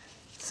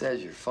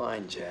says you're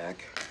fine,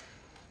 Jack.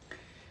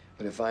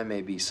 But if I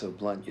may be so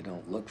blunt, you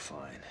don't look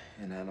fine.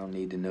 And I don't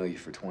need to know you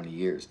for 20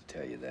 years to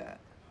tell you that.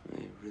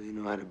 You really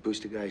know how to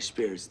boost a guy's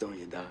spirits, don't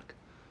you, Doc?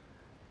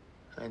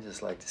 I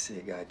just like to see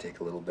a guy take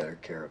a little better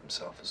care of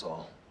himself is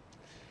all.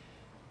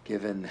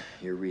 Given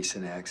your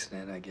recent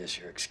accident, I guess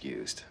you're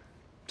excused.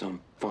 So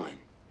I'm fine.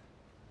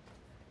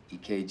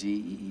 EKG,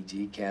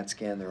 EEG, CAT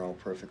scan, they're all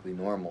perfectly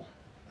normal.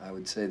 I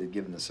would say that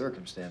given the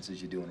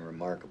circumstances, you're doing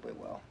remarkably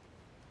well.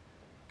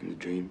 In the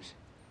dreams?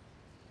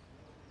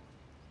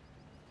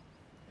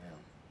 Yeah.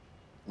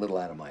 A little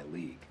out of my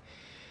league.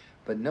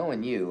 But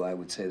knowing you, I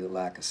would say that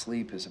lack of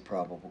sleep is a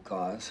probable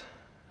cause.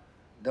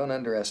 Don't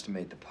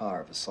underestimate the power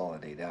of a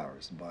solid 8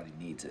 hours. The body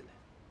needs it.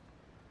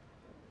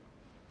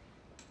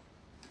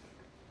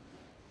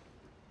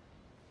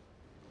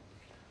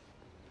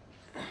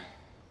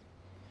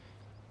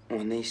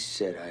 When they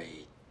said I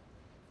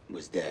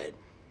was dead,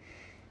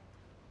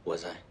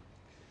 was I?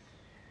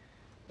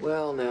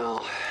 Well,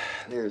 now,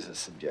 there's a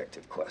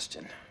subjective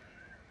question.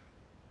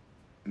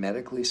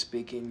 Medically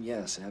speaking,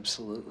 yes,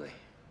 absolutely.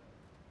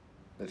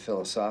 But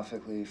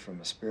philosophically, from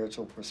a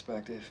spiritual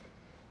perspective,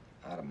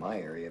 out of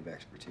my area of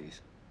expertise,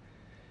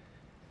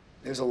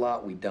 there's a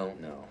lot we don't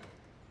know.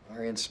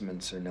 Our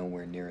instruments are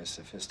nowhere near as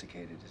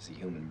sophisticated as the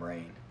human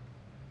brain.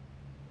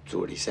 So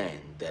what are you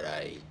saying? That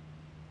I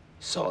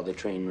saw the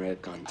train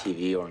wreck on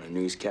TV or on a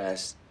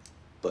newscast,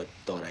 but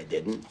thought I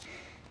didn't?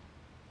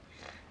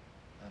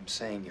 I'm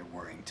saying you're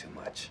worrying too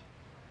much.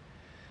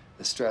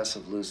 The stress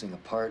of losing a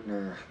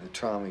partner, the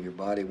trauma your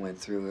body went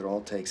through, it all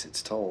takes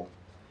its toll.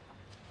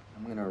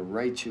 I'm gonna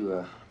write you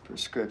a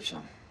prescription.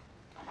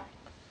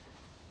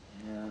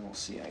 And we'll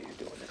see how you're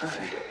doing in a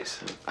few days.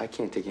 I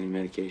can't take any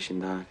medication,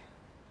 Doc.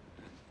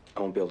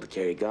 I won't be able to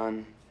carry a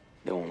gun.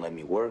 They won't let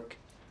me work.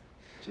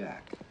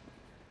 Jack,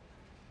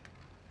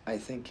 I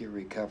think your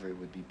recovery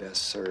would be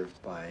best served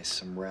by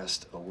some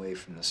rest away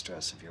from the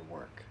stress of your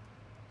work.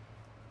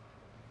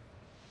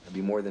 I'd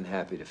be more than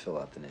happy to fill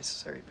out the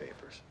necessary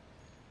papers.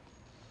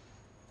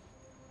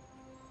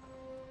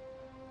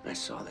 I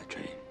saw that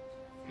train.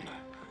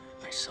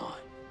 I saw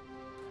it.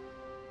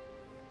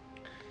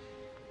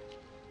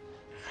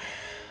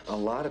 A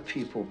lot of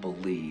people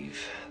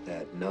believe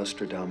that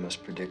Nostradamus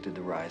predicted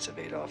the rise of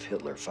Adolf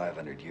Hitler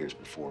 500 years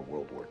before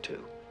World War II.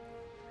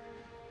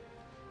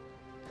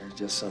 There's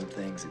just some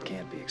things that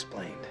can't be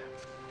explained.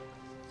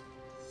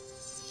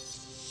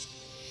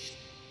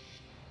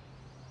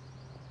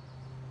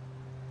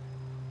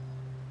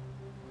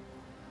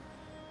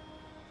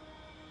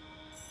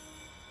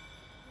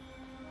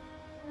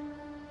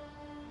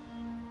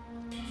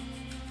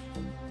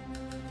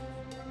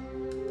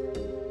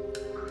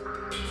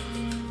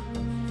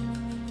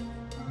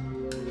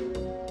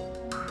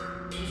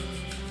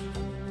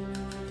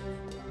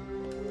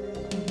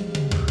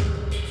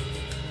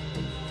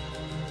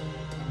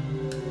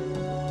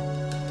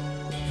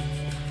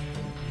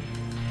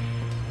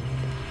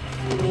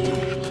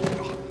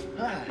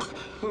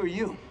 Who are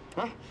you,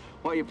 huh?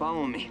 Why are you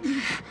following me?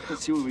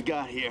 Let's see what we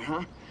got here,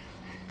 huh?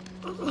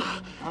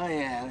 Oh,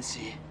 yeah, let's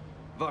see.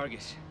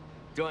 Vargas,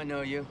 do I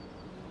know you?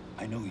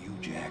 I know you,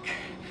 Jack.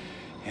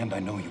 And I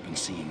know you've been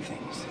seeing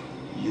things.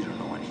 You don't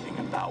know anything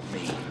about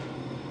me.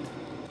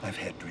 I've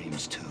had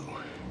dreams, too.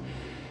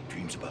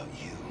 Dreams about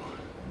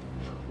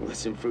you.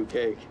 Listen,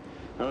 fruitcake.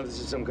 I don't know if this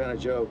is some kind of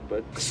joke,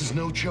 but... This is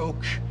no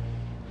joke.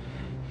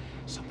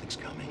 Something's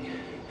coming.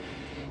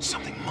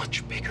 Something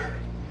much bigger.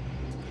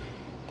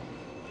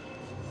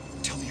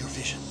 Tell me your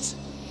visions.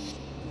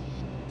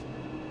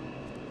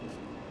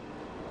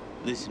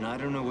 Listen, I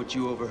don't know what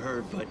you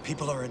overheard, but...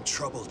 People are in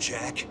trouble,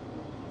 Jack.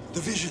 The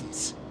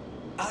visions.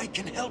 I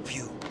can help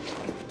you.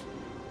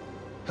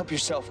 Help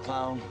yourself,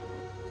 clown.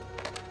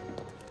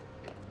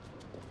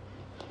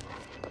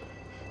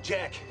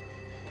 Jack.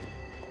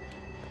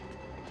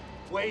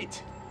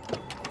 Wait.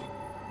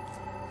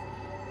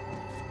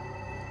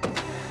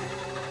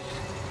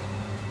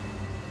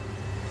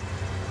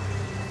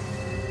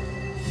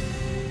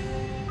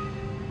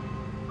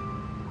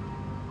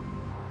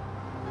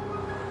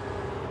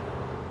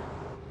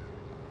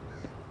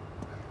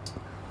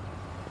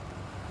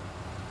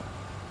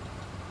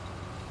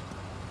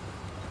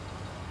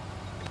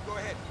 Go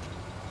ahead.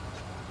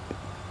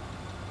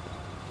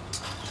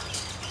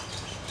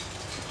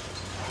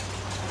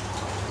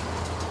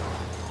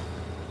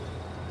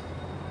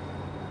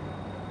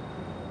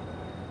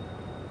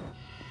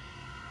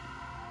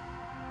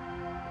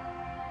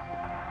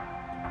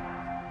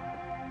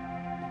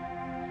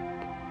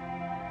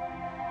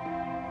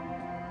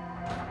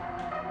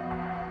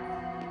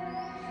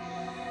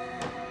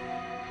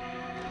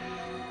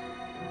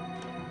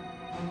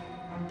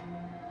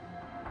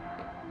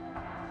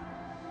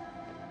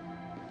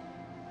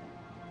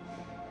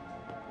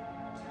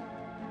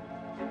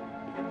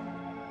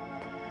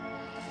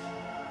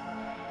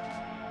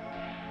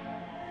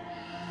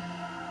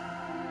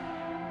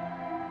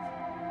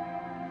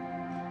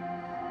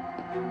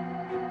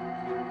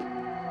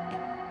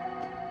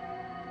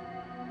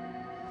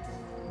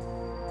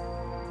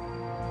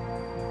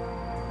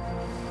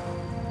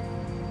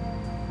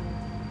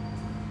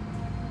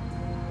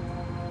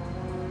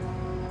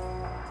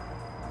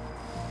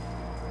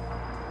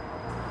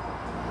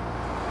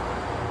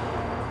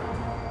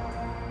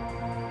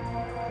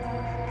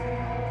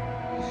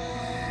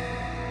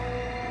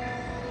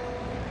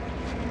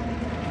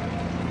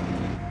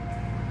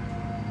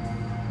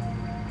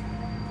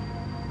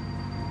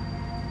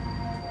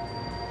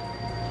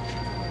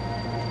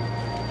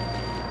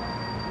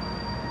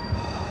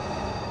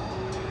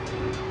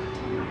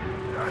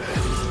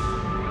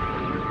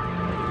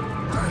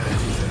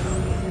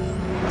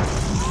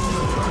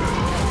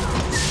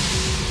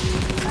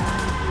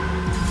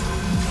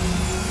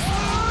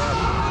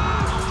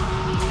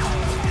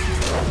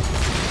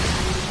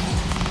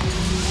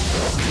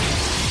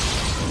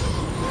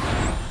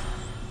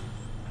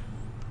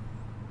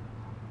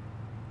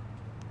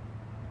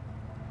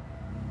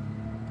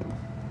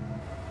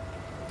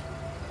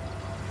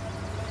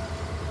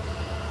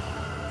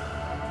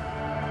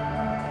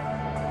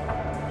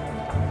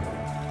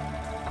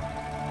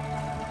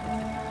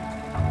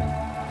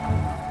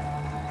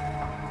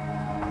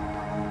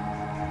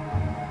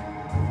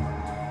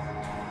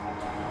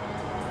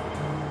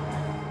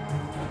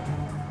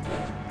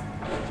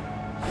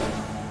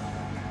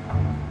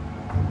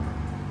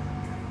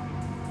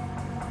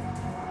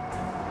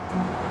 I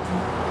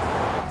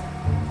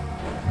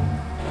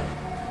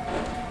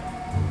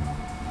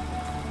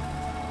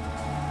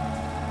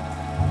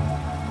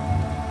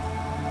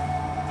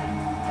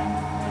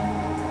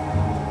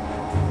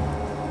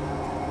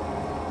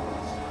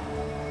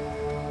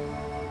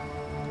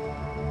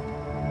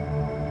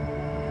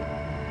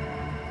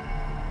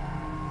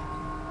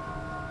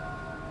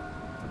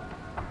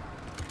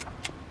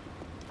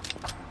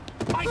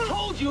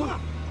told you!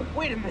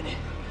 Wait a minute.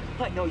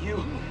 I know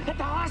you. At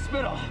the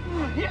hospital.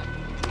 Yeah.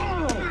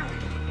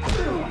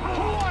 Who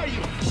are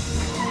you?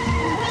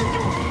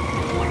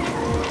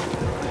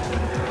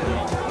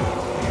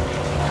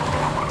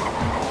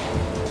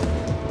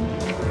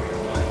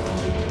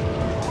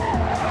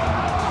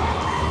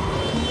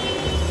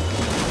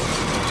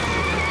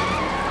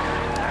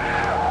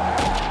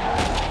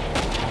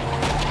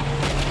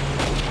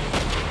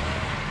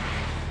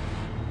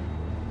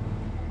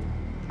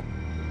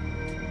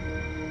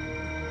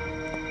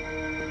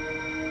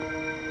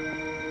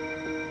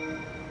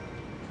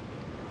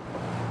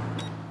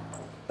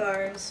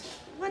 Barnes,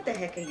 what the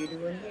heck are you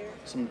doing here?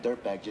 Some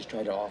dirtbag just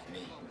tried to off me.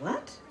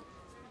 What?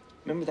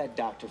 Remember that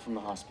doctor from the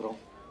hospital?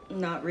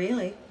 Not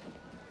really.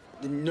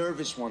 The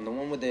nervous one, the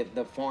one with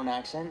the foreign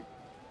accent?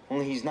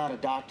 Only he's not a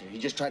doctor. He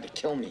just tried to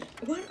kill me.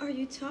 What are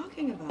you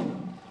talking about?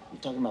 I'm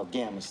talking about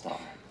Gamma Star.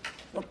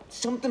 Look,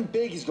 something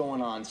big is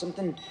going on.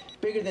 Something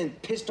bigger than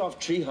pissed off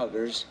tree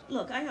huggers.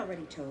 Look, I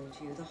already told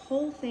you. The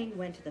whole thing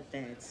went to the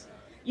feds.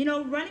 You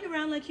know, running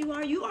around like you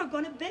are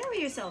going to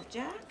bury yourself,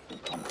 Jack.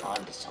 Come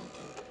on to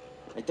something.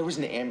 Like, there was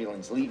an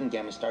ambulance leaving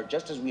Gamma Star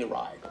just as we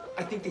arrived.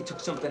 I think they took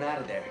something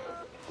out of there.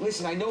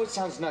 Listen, I know it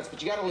sounds nuts,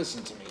 but you gotta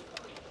listen to me.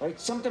 Right?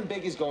 Something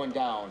big is going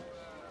down.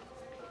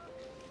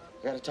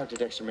 I gotta talk to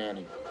Dexter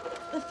Manning.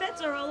 The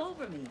feds are all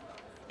over me.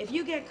 If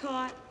you get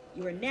caught,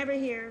 you were never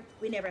here.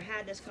 We never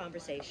had this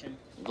conversation.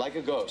 Like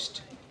a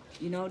ghost.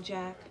 You know,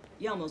 Jack,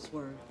 you almost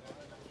were.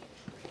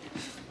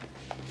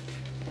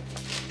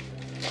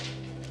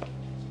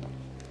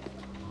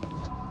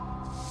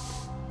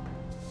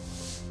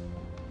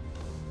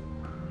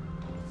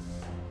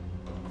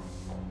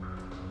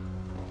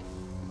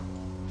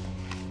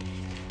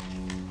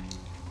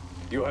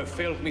 You have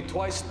failed me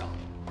twice now.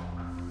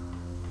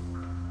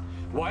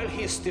 While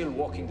he is still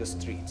walking the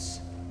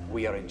streets,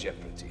 we are in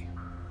jeopardy.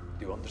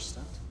 Do you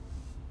understand?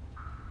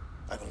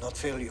 I will not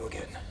fail you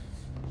again.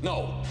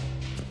 No!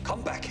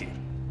 Come back here.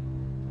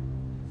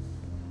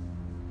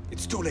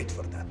 It's too late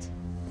for that.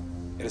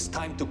 It is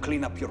time to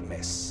clean up your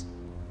mess.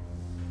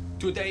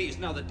 Today is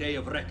now the day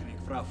of reckoning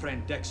for our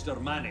friend Dexter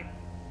Manning.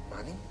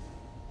 Manning?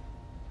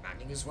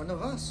 Manning is one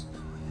of us.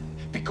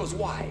 Because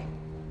why?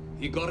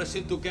 He got us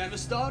into Gamma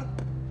Star?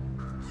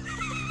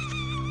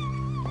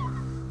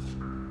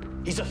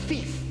 He's a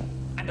thief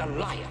and a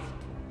liar.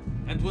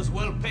 And was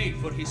well paid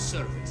for his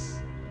service.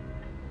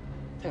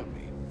 Tell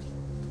me,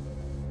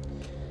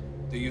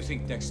 do you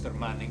think Dexter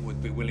Manning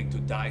would be willing to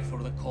die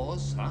for the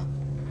cause, huh?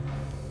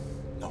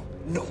 No.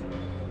 No.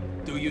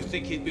 Do you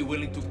think he'd be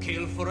willing to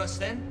kill for us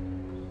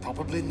then?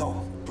 Probably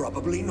no.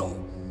 Probably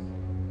no.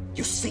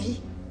 You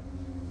see?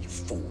 You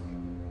fool.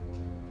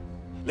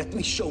 Let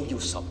me show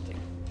you something.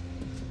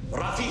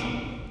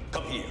 Rafi,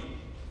 come here.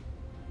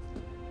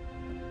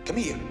 Come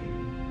here.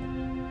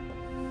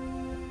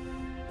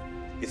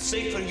 It's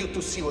safe for you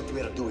to see what we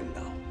are doing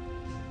now.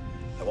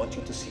 I want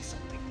you to see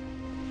something.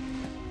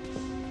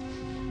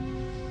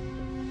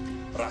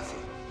 Rafi,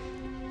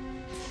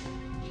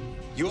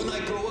 you and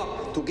I grew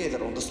up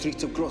together on the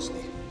streets of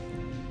Grozny.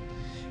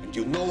 And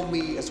you know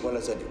me as well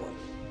as anyone.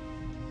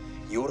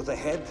 You're the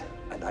head,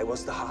 and I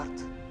was the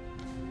heart.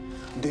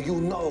 Do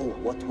you know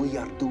what we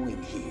are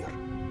doing here?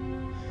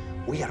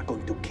 We are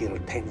going to kill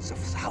tens of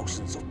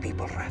thousands of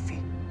people, Rafi.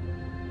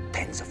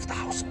 Tens of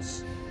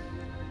thousands.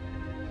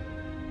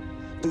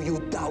 Do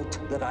you doubt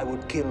that I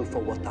would kill for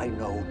what I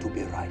know to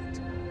be right?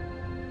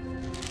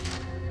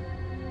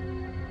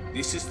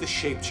 This is the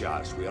shape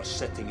charge we are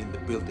setting in the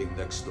building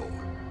next door.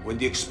 When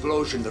the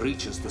explosion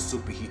reaches the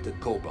superheated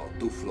cobalt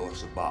 2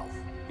 floors above,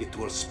 it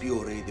will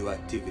spew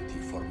radioactivity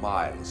for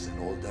miles in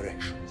all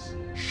directions,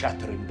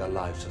 shattering the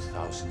lives of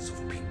thousands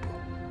of people.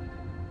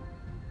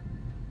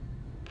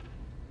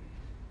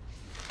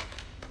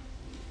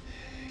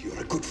 You're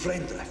a good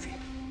friend, Rafi.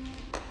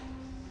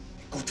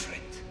 A good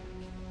friend.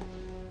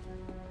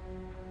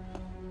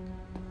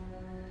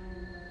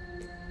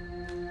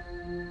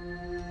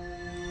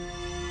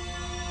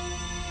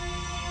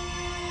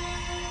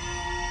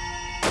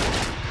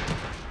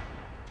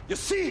 You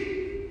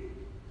see?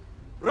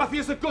 Rafi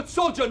is a good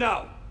soldier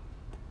now.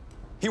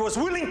 He was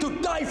willing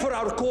to die for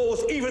our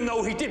cause even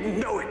though he didn't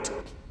know it.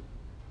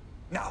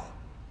 Now,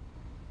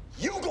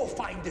 you go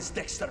find this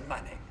Dexter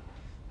Manning.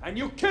 And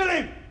you kill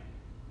him!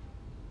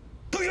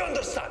 Do you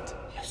understand?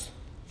 Yes.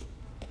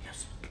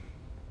 Yes.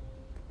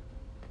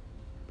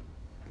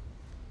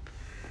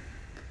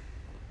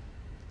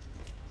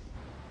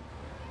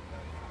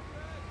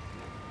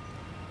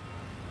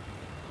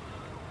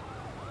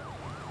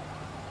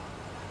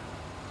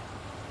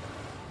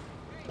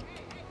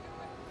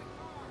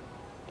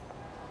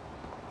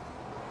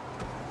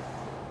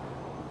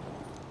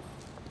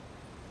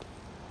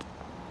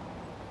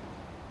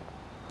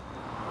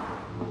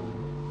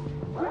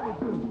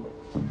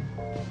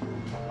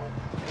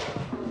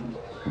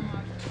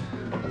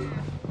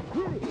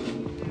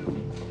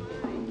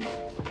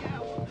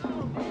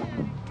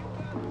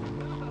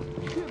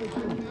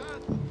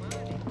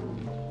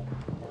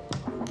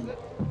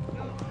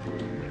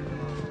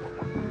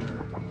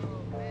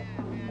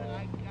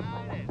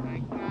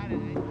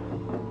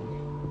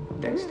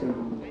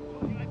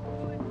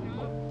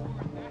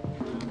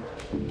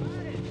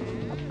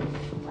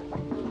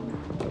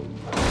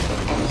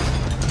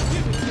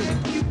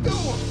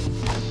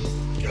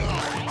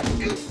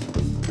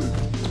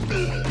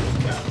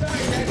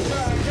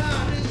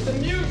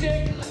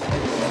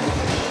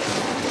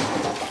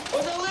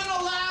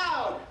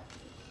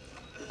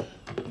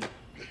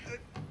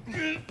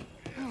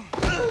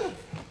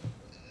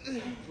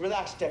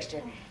 relax, Dexter.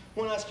 I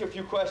want to ask you a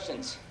few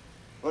questions.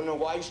 I want to know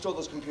why you stole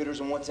those computers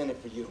and what's in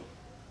it for you.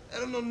 I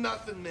don't know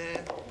nothing,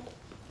 man.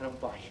 I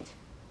don't buy it.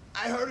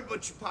 I heard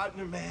about your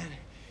partner, man.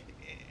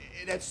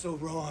 That's so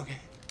wrong.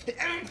 Hey,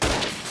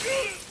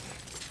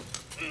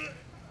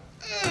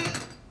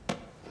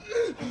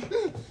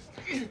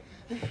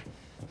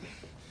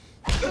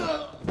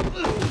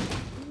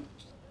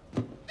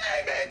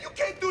 man, you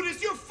can't do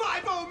this. You're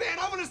 5-0, man.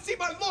 I want to see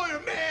my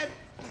lawyer, man.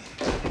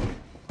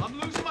 I'm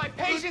losing my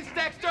patience,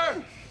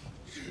 Dexter.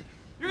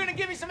 You're gonna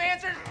give me some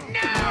answers? No!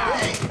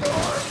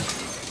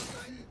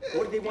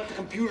 What do they want the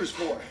computers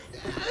for?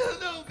 I don't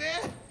know,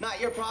 man.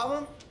 Not your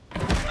problem?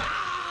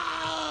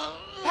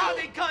 How'd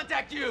they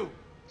contact you?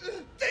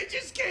 They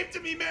just came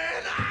to me,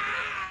 man.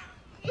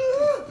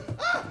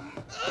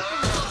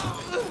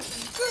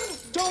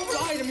 Don't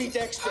lie to me,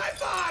 Dexter. High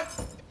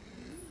five.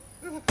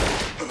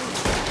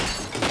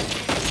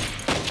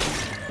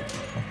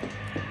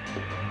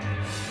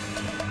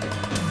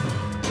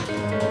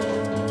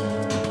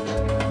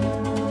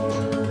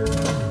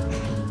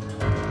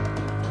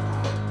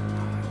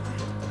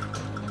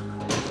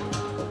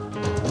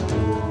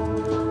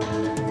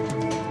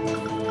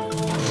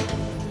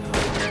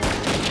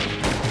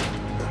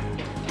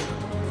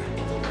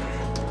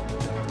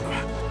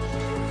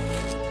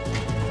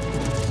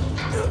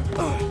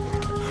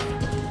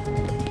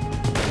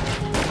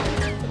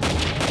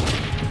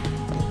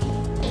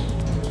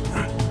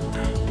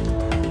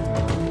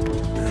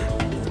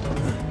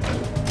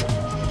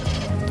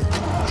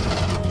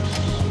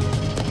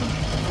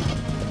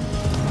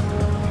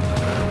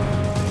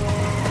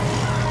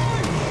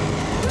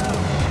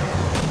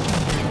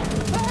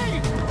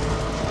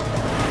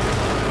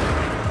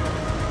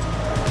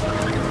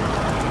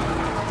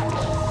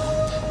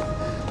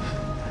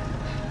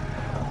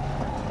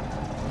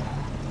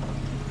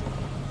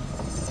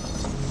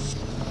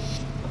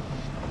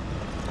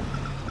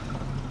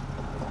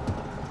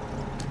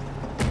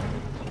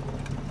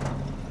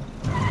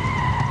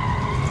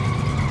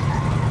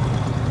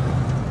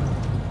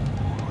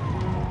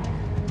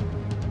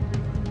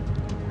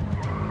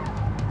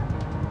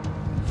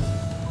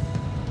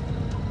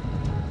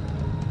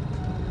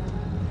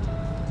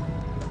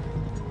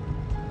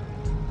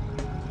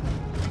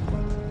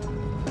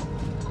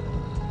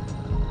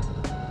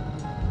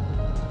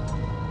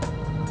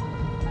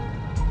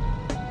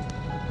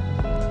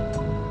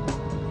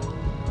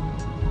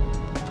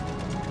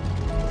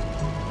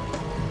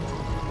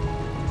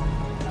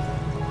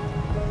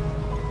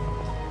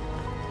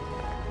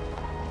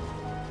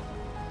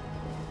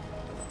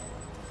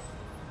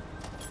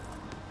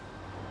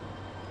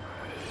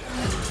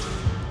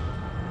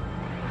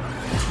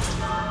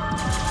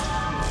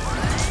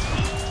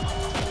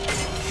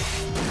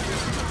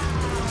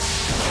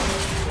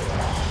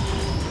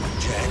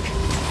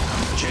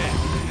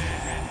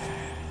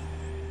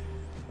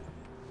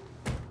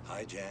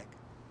 Jack.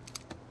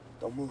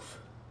 Don't move.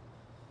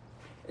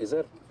 Is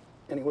that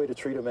any way to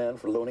treat a man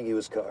for loaning you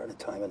his car in a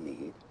time of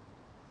need?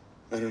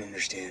 I don't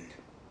understand.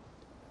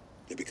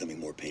 They're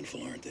becoming more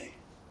painful, aren't they?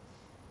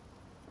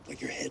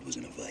 Like your head was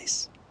in a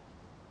vice.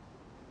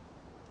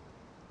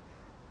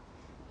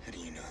 How do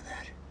you know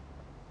that?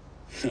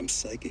 I'm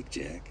psychic,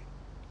 Jack.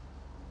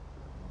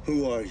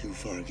 Who are you,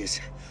 Vargas?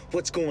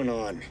 What's going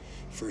on?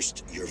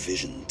 First, your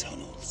vision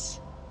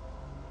tunnels.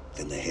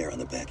 Then the hair on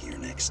the back of your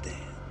neck stands.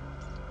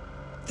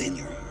 Then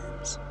your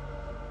arms.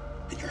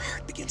 Then your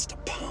heart begins to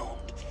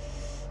pound.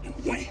 And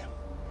wham!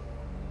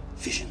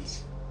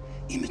 Visions,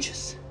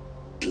 images,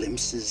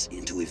 glimpses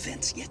into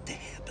events yet to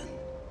happen.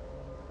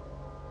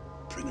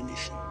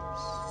 Premonitions. How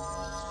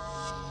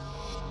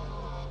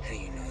do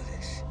you know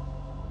this?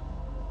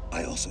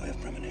 I also have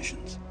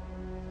premonitions.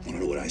 Want to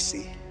know what I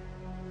see?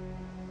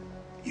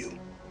 You.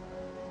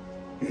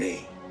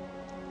 Me.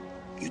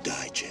 You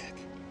died, Jack.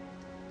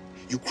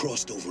 You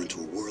crossed over into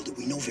a world that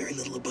we know very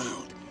little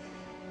about.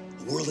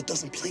 A world that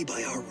doesn't play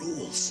by our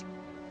rules.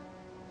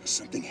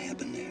 Something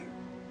happened there.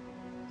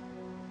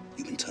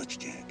 You've been touched,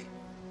 Jack.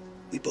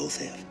 We both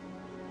have.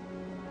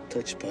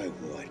 Touched by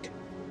what?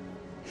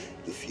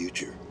 The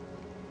future.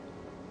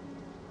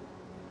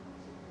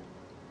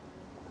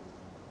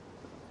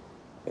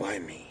 Why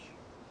me?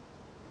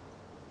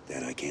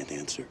 That I can't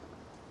answer.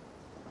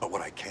 But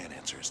what I can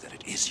answer is that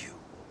it is you.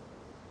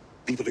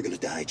 People are gonna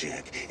die,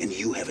 Jack, and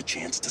you have a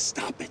chance to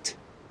stop it.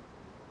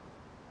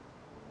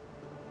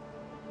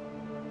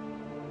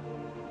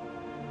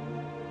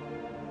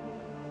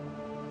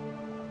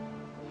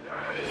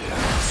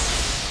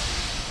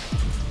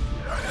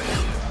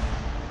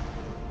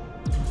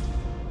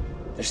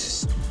 There's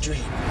this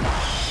dream.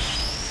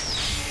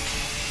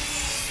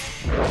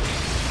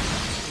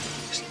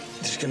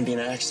 There's gonna be an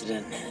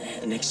accident,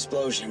 an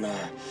explosion,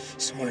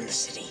 somewhere in the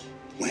city.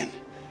 When?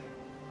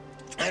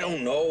 I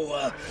don't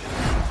know,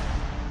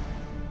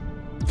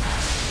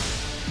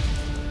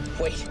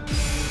 Wait.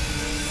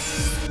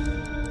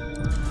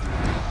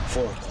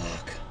 4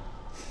 o'clock.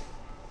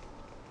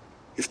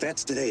 If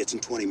that's today, it's in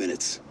 20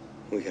 minutes.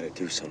 We gotta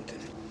do something.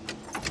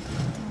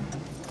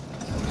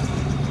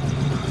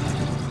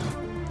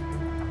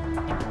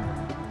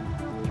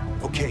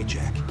 Okay,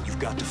 Jack, you've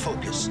got to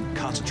focus.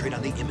 Concentrate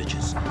on the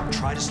images.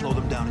 Try to slow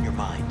them down in your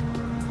mind.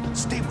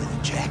 Stay with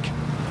it, Jack.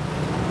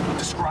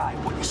 Describe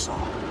what you saw.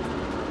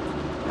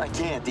 I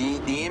can't.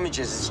 The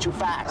images, it's too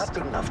fast. Not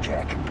good enough,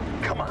 Jack.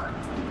 Come on.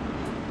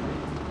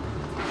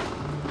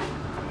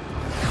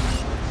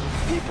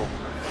 People.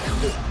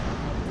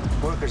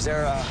 Workers,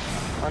 they're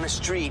on a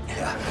street.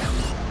 Yeah.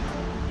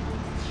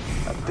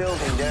 A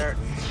building, they're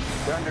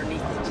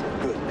underneath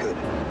it. Good, good.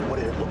 What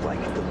did it look like?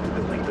 The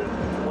building,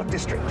 what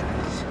district?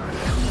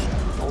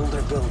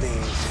 Older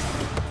buildings,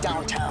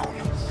 downtown.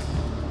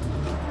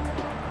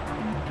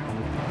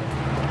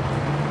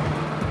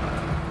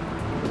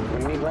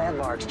 We need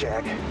landmarks,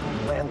 Jack.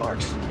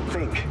 Landmarks.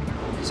 Think.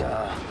 There's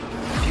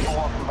people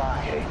walking by.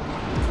 Hey.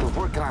 We're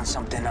working on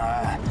something.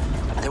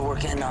 They're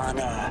working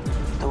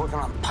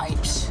on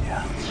pipes.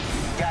 Yeah.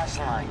 Gas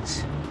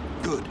lines.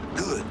 Good,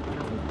 good.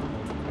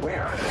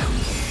 Where? Oh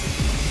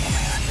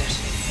my God,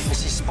 I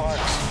see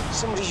sparks.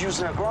 Somebody's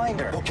using a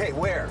grinder. Okay,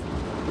 where?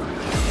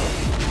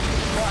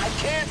 No, I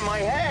can't in my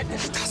head.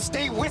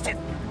 Stay with it.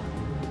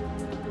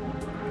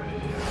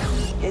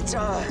 It's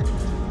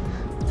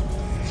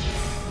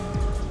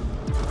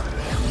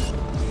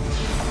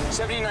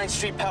 79th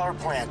Street power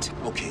plant.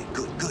 Okay,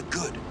 good, good,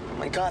 good. Oh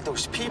my God,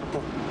 those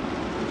people.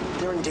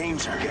 They're in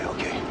danger. Okay,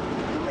 okay.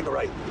 Make a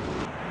right.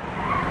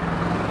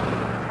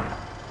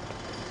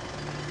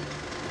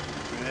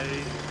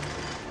 Ready?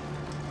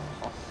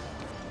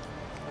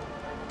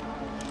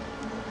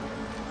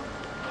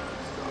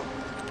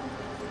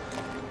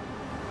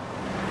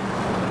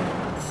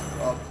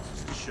 Oh,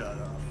 shut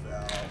off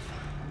valve.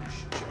 You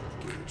should check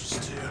the gauges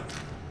too.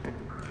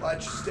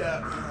 Watch your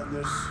step on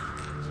this.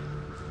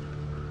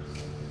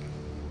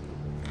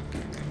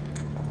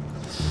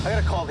 I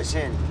gotta call this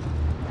in.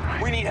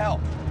 We need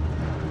help.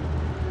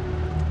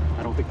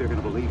 I don't think they're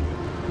gonna believe you.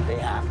 They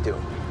have to.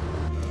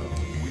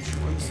 Which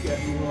one's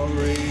getting more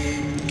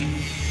range?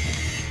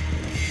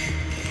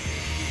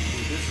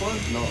 This one?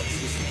 No,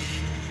 it's this one.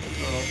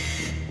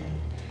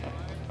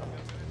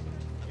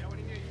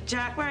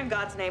 Jack, where in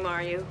God's name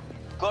are you?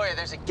 Gloria,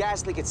 there's a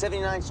gas leak at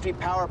 79th Street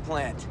power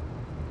plant.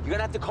 You're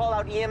gonna have to call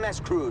out EMS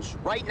crews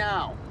right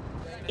now.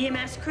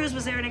 EMS crews,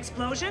 was there an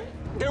explosion?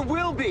 There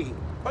will be.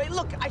 All right,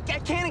 look, I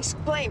can't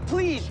explain,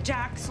 please.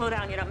 Jack, slow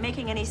down. You're not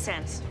making any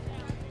sense.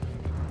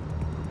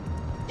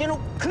 You know,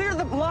 clear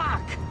the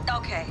block.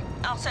 Okay,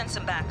 I'll send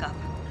some backup.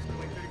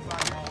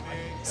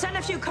 Send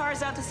a few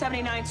cars out to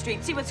 79th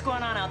Street. See what's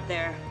going on out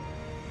there.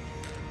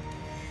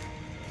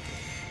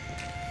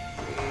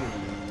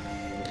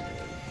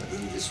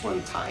 Didn't this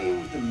one tie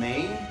in with the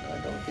main? I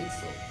don't think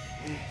so.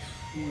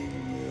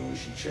 We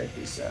should check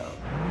this out.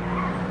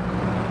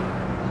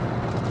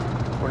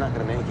 We're not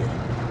gonna make it.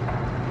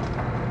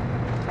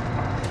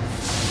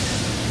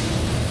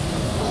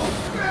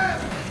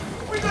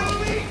 We got a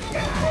leak!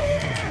 Get out of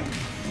here!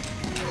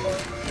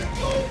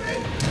 Move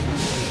it!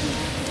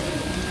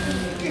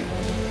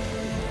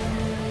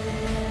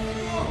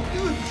 Oh,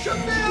 dude, shut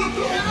down!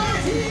 Get out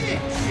of here!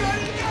 Shut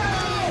it down!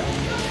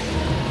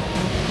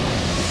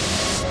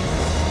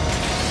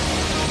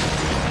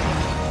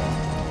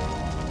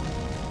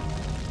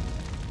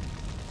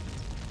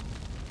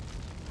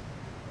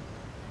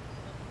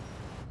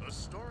 The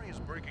story is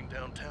breaking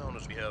downtown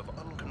as we have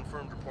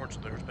unconfirmed reports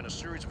that there's been a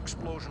series of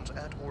explosions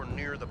at or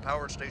near the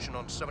power station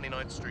on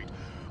 79th Street.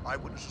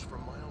 Eyewitnesses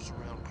from miles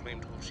around claim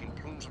to have seen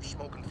plumes of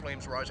smoke and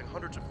flames rising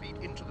hundreds of feet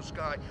into the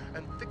sky,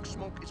 and thick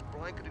smoke is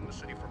blanketing the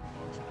city for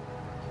months.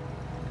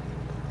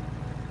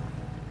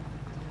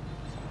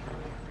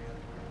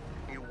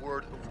 A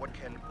word of what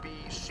can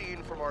be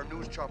seen from our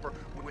news chopper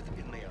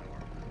within the hour.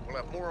 We'll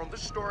have more on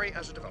this story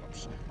as it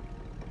develops.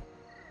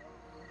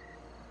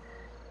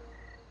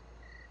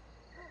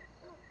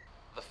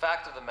 The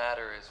fact of the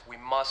matter is we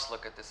must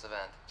look at this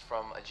event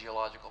from a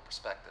geological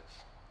perspective.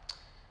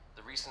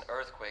 The recent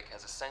earthquake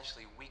has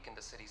essentially weakened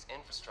the city's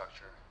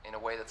infrastructure in a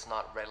way that's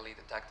not readily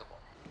detectable.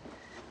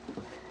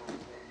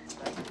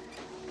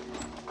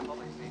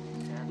 Public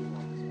safety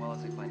standpoint as well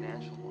as a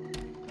financial one.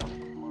 Just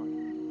for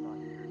months, not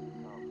years to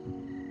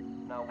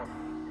come. Now what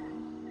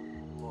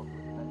will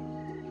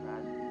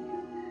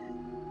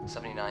the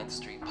 79th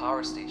Street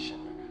Power Station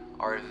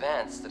are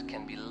events that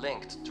can be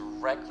linked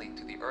directly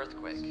to the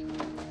earthquake. It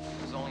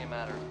was only a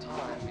matter of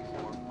time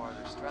before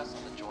farther stress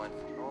on the joint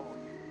from normal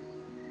use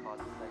caused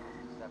the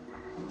segments to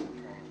separate from the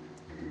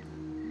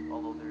train.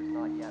 Although there is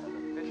not yet an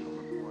official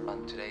report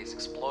on today's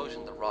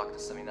explosion that rocked the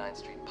 79th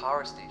Street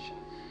Power Station,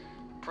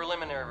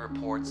 preliminary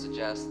reports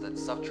suggest that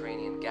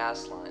subterranean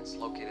gas lines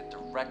located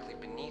directly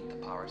beneath the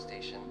power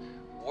station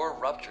were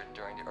ruptured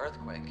during the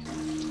earthquake.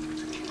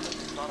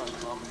 It's not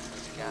uncommon for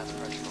the gas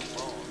pressure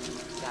alone to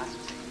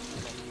exacerbate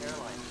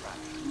airline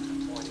traffic to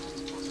the point of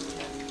explosive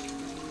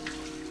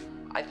events.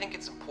 I think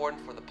it's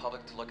important for the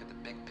public to look at the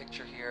big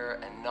picture here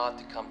and not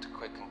to come to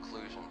quick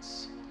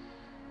conclusions.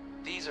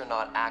 These are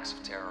not acts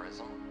of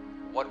terrorism.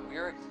 What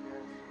we're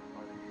experiencing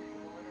are the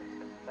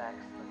cumulative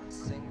effects of a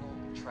single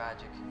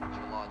tragic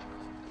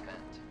geological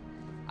event.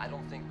 I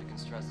don't think we can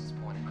stress this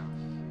point enough.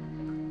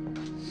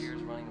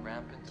 Fears running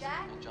rampant as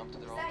people jump to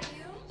their own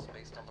conclusions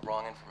based on on the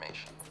wrong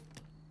information.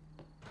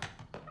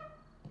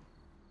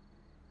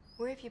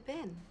 Where have you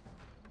been?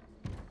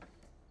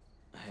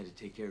 I had to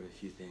take care of a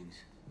few things.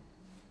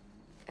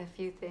 A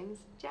few things?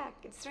 Jack,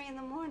 it's 3 in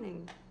the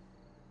morning.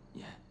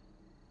 Yeah,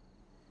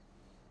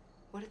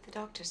 What did the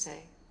doctor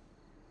say?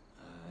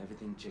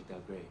 everything checked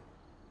out great.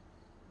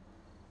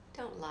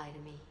 Don't lie to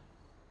me.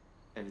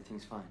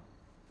 Everything's fine.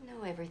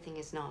 No, everything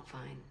is not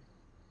fine.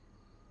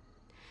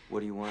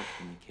 What do you want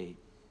from me, Kate?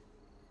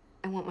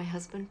 I want my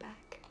husband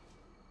back.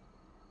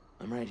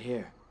 I'm right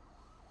here.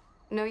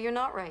 No, you're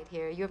not right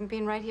here. You haven't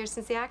been right here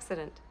since the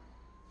accident.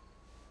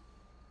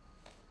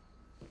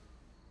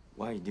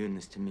 Why are you doing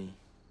this to me?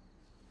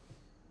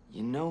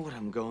 You know what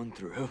I'm going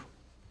through.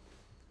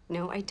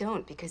 No, I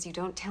don't, because you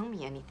don't tell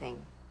me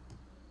anything.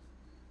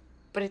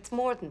 But it's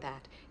more than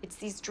that. It's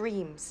these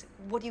dreams.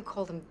 What do you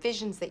call them?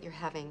 Visions that you're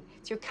having.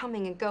 It's your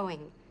coming and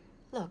going.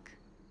 Look,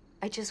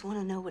 I just want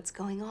to know what's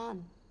going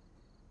on.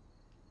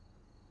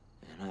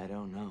 And I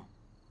don't know.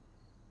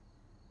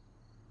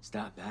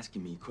 Stop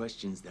asking me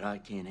questions that I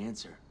can't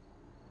answer.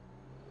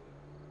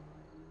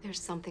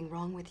 There's something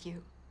wrong with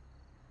you.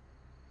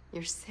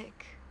 You're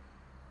sick.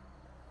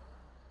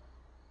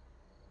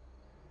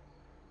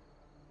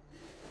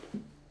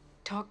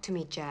 Talk to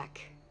me, Jack.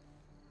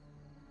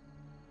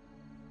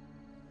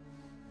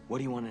 What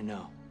do you want to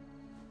know?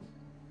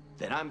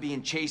 That I'm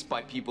being chased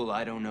by people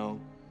I don't know?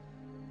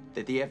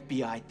 That the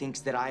FBI thinks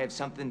that I have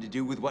something to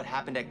do with what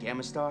happened at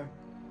Gamma Star?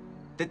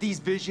 That these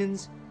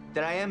visions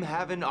that I am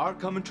having are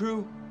coming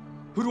true?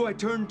 Who do I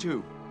turn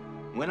to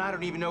when I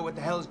don't even know what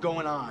the hell is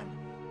going on?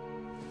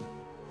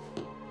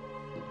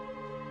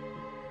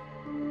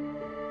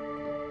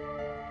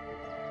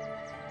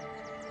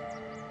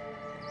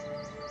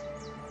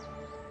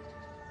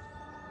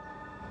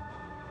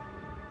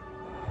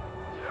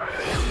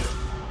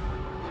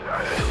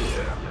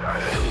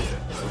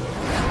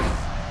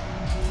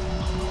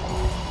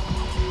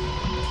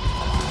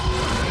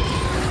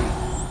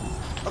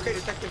 Okay,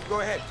 detective,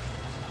 go ahead.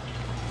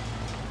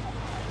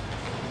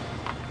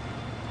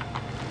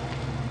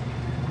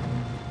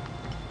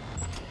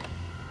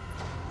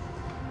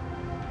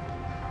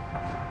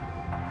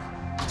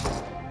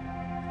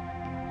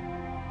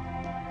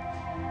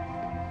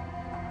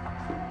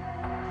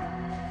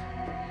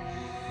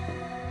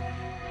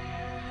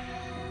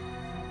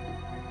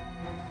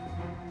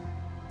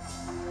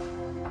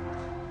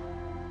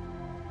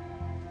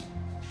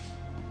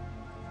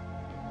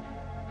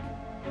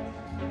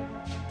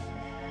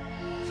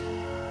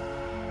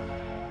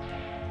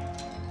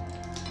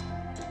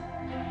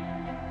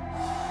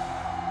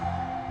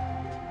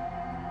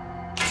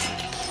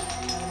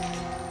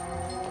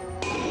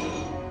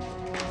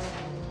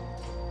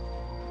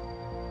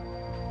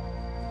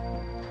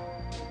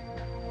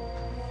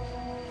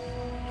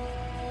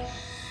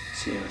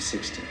 Sierra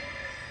 60.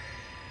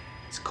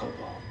 It's cobalt.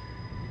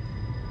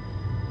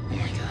 Oh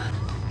my God.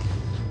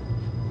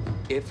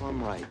 If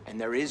I'm right,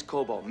 and there is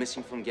cobalt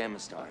missing from Gamma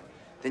Star,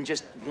 then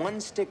just one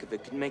stick of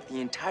it could make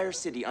the entire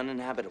city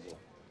uninhabitable.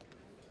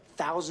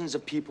 Thousands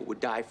of people would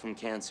die from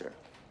cancer.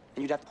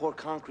 And you'd have to pour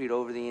concrete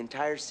over the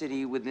entire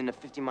city within a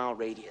 50-mile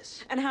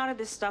radius. And how did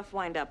this stuff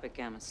wind up at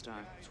Gamma Star?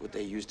 It's what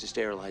they used to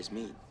sterilize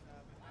meat.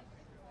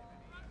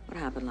 What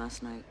happened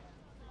last night?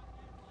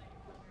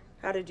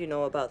 How did you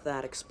know about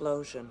that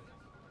explosion?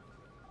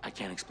 I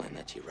can't explain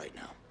that to you right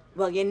now.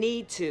 Well, you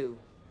need to.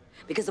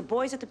 Because the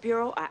boys at the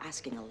Bureau are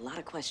asking a lot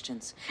of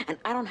questions, and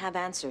I don't have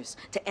answers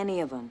to any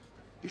of them.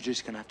 You're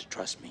just gonna have to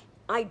trust me.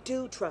 I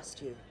do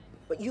trust you,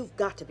 but you've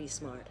got to be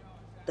smart.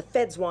 The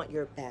feds want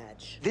your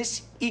badge.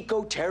 This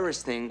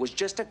eco-terrorist thing was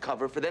just a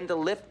cover for them to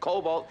lift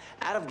cobalt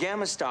out of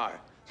Gamma Star.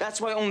 That's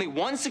why only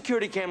one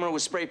security camera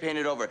was spray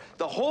painted over.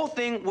 The whole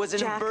thing was an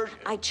Jack,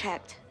 I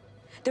checked.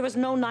 There was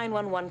no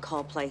 911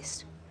 call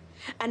placed.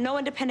 And no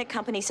independent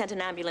company sent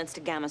an ambulance to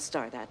Gamma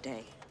Star that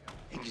day.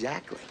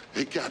 Exactly.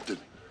 Hey, Captain.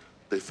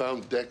 They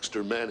found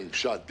Dexter Manning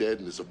shot dead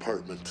in his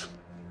apartment.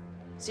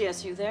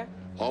 CSU there?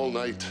 All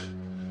night.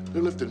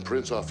 They're lifting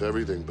prints off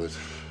everything, but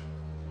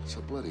it's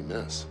a bloody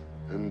mess.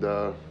 And,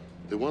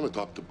 they want to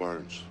talk to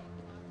Barnes.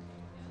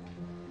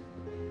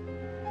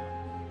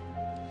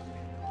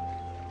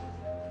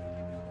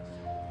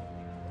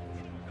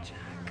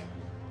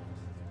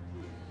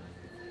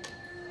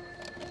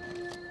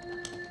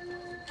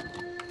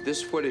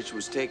 This footage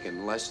was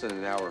taken less than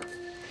an hour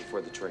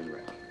before the train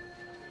wreck.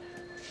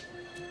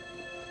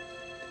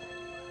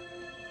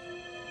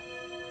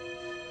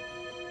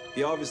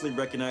 He obviously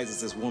recognizes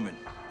this woman,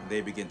 and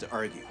they begin to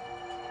argue.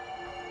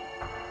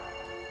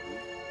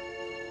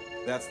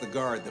 That's the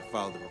guard that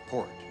filed the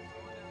report.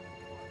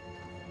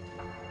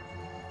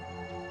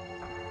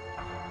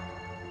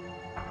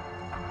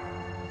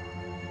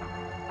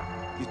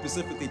 He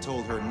specifically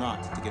told her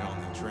not to get on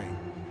that train.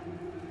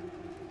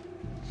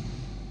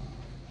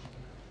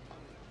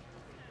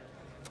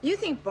 You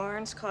think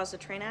Barnes caused the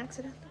train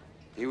accident?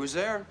 He was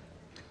there.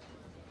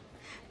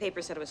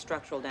 Paper said it was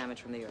structural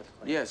damage from the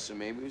earthquake. Yes, so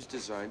maybe it was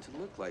designed to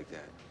look like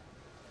that.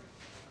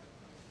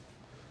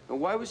 Now,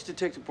 why was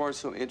Detective Barnes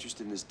so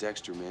interested in this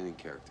Dexter Manning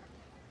character?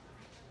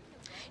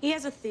 He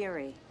has a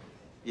theory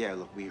Yeah,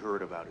 look, we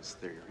heard about his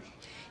theory.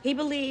 He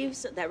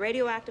believes that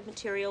radioactive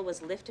material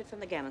was lifted from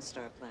the Gamma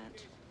Star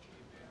plant.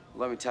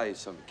 Let me tell you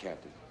something,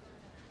 Captain.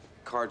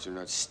 Cards are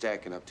not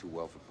stacking up too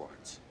well for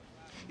Barnes.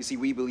 You see,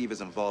 we believe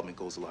his involvement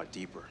goes a lot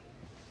deeper.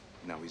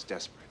 Now he's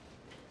desperate.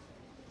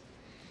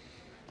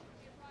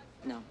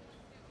 No.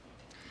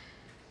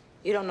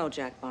 You don't know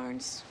Jack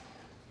Barnes.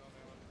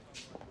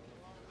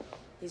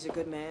 He's a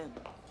good man.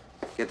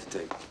 Get the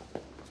tape.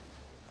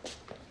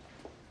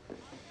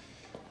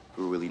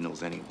 Who really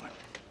knows anyone?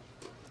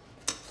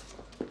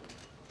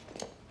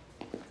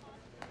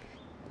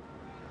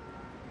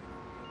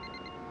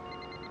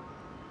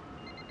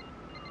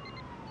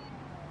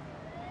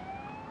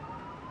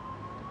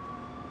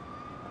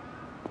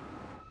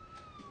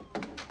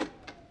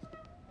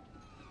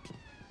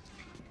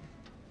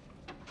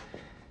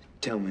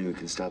 Tell me we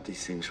can stop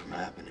these things from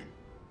happening.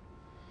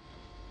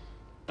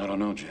 I don't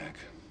know, Jack.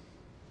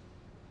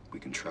 We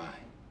can try.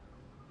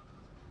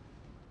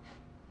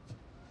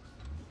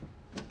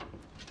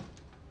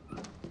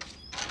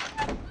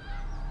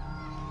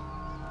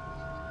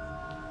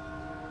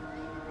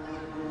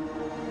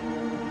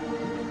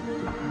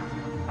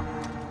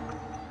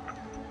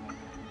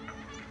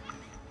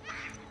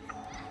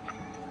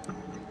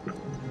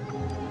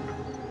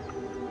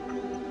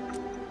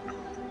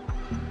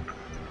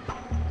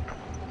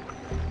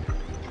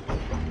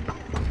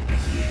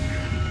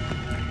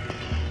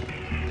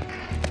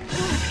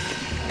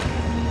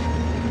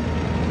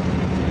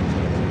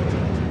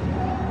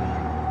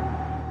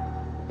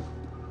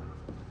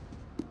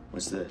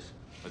 What's this?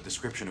 A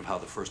description of how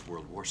the First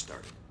World War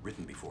started,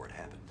 written before it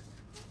happened.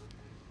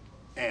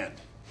 And?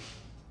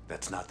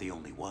 That's not the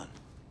only one.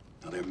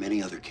 Now, there are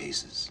many other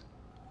cases.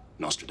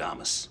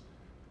 Nostradamus,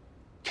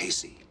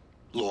 Casey,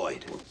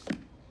 Lloyd.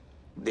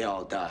 They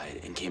all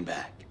died and came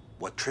back.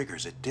 What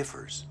triggers it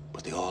differs.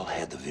 But they all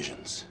had the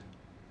visions,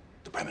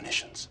 the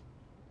premonitions.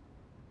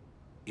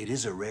 It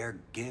is a rare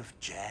gift,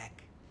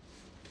 Jack.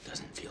 It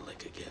doesn't feel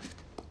like a gift.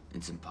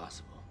 It's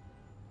impossible.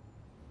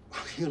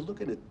 You're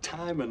looking at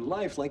time and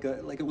life like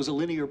it was a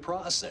linear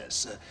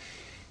process.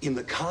 In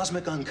the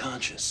cosmic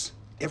unconscious,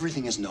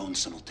 everything is known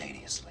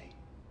simultaneously.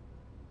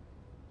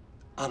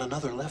 On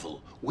another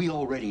level, we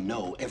already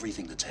know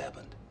everything that's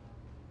happened.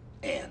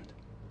 And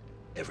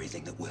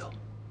everything that will.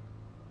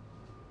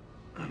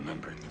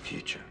 Remembering the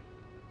future.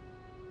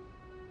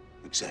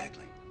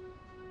 Exactly.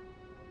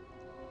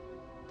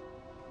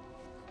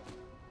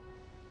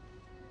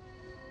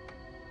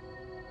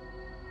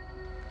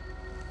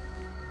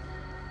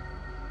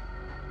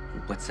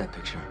 What's that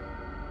picture?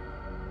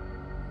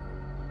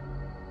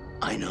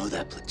 I know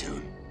that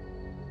platoon.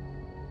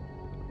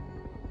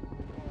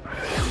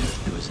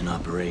 It was an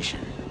operation,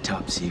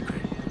 top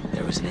secret.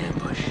 There was an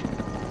ambush,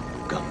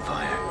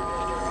 gunfire.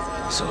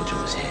 The soldier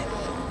was hit,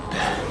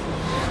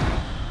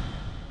 bad.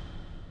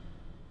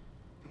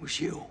 It was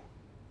you.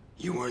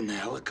 You were in the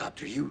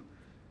helicopter. You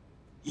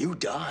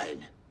died.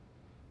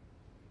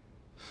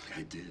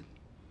 I did.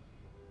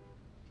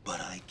 But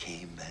I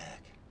came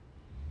back,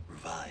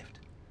 revived.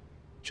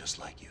 Just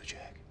like you,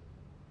 Jack.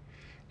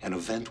 An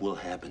event will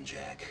happen,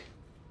 Jack.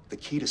 The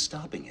key to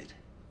stopping it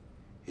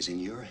is in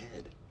your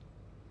head.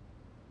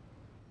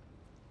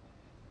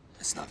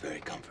 That's not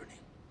very comforting.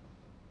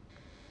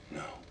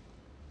 No.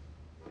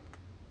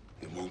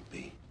 It won't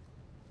be.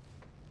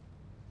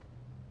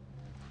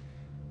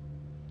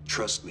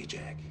 Trust me,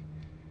 Jack.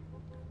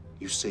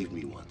 You saved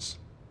me once.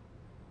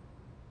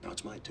 Now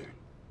it's my turn.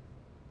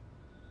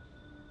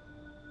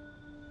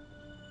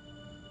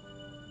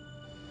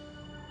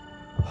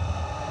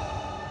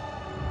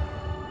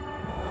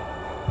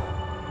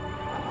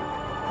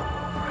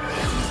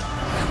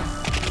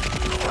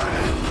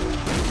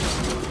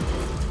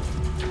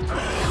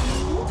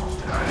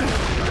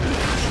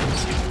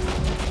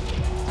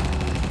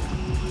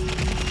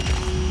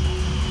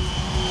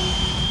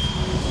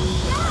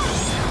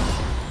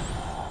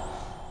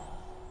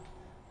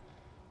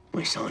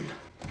 My son.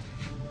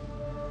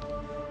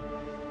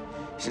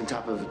 He's on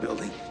top of the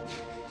building.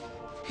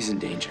 He's in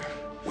danger.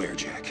 Where,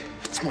 Jack?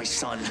 It's my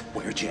son.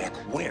 Where, Jack?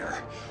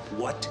 Where?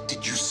 What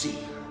did you see?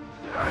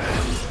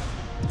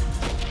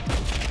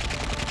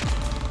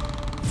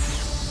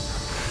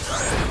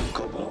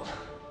 Cobalt.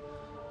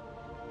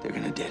 They're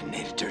gonna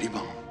detonate a dirty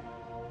bomb.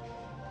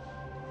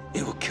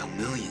 It will kill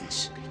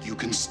millions. You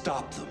can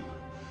stop them.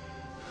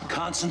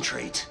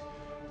 Concentrate.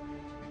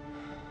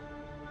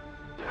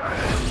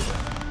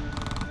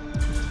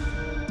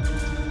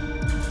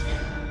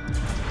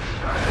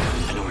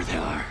 I know where they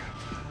are.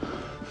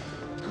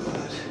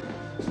 Good.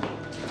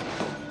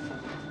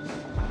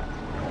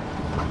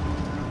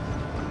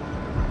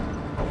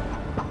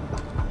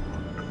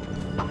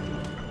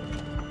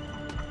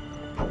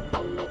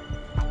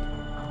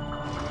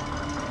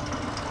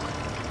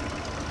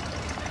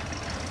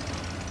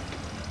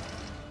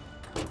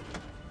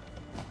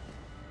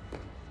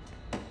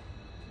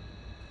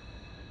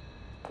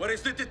 Where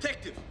is the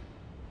detective?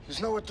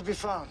 He's nowhere to be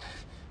found.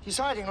 He's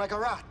hiding like a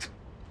rat.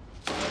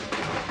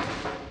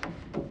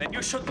 Then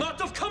you should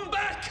not have come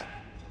back!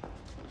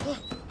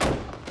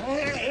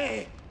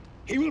 Hey!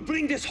 He will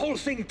bring this whole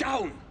thing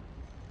down.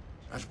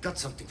 I've got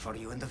something for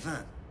you in the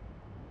van.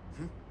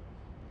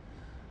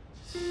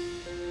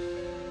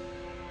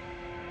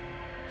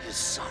 His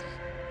son.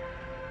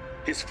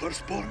 His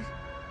firstborn.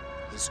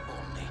 His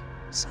only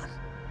son.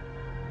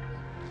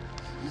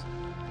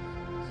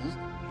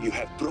 You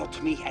have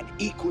brought me an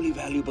equally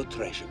valuable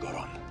treasure,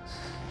 Goron.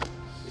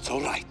 It's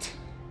all right.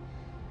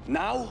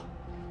 Now,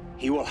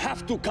 he will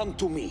have to come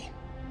to me.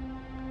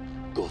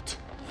 Good.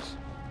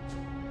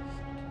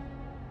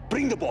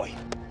 Bring the boy.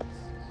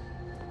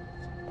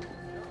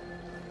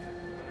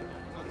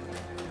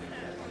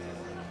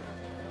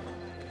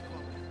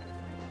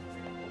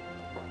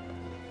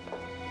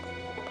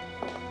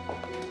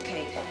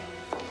 Okay.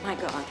 My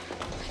God.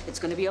 It's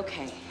gonna be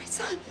okay.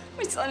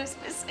 My son is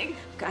missing.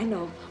 I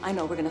know.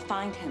 We're gonna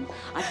find him.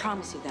 I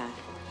promise you that.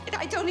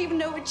 I don't even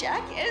know where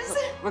Jack is.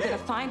 We're gonna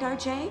find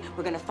RJ,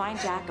 we're gonna find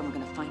Jack, and we're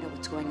gonna find out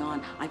what's going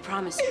on. I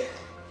promise you.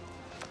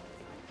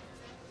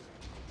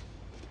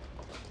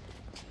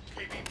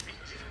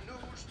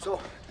 So,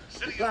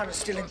 the plan is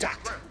still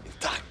intact.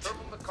 Intact.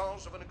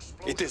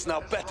 It is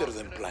now better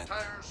than planned.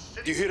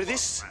 Do you hear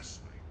this?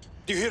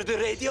 Do you hear the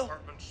radio?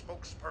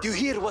 Do you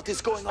hear what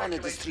is going on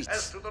in the streets?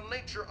 As to the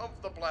nature of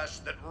the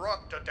blast that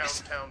rocked a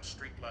downtown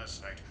street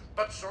last night,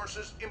 but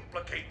sources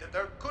implicate that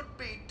there could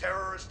be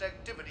terrorist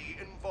activity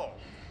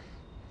involved.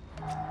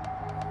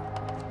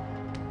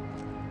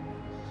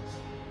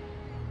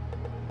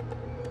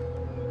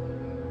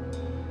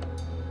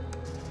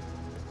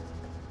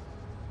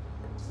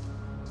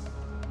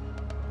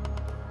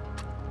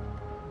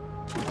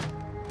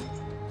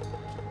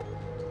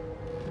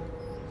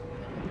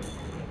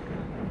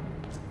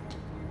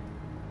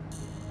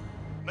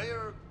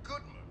 Mayor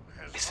Goodman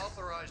has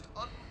authorized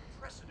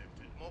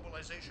unprecedented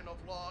mobilization of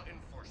law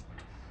enforcement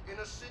in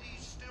a city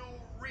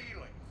still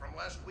reeling from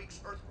last week's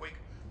earthquake,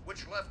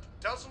 which left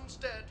dozens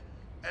dead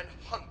and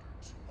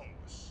hundreds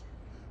homeless.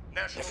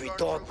 National Every Guard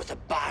dog troops with a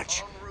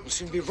badge en route will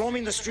soon to be the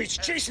roaming the scene streets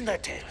and chasing their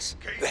tails.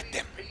 Let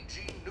them.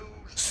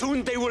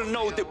 Soon they will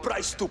know the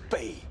price to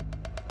pay.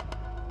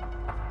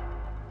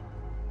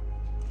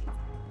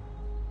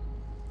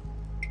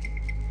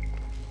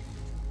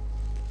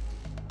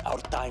 Our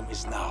time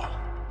is now.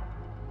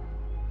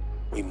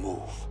 We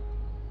move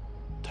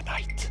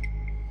tonight.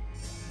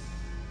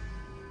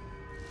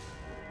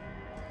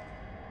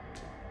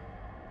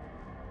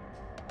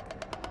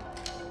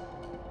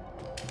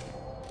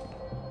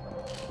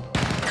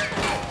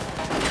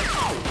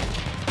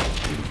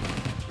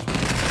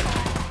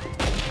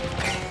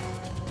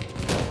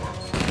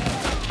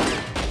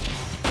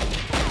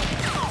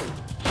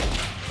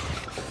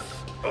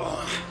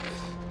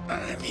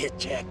 I'm here,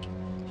 Jack.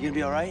 You gonna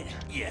be all right?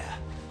 Yeah.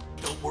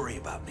 Don't worry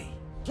about me.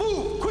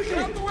 Move!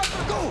 Quickly!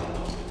 Go!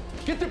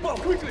 Get the boat,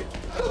 quickly!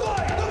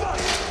 Goodbye!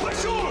 My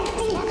sword!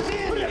 Move!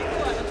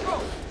 Let's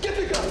go! Get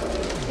the gun!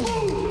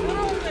 Move!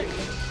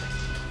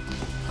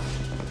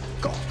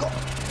 Go!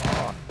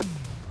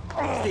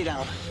 Stay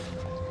down.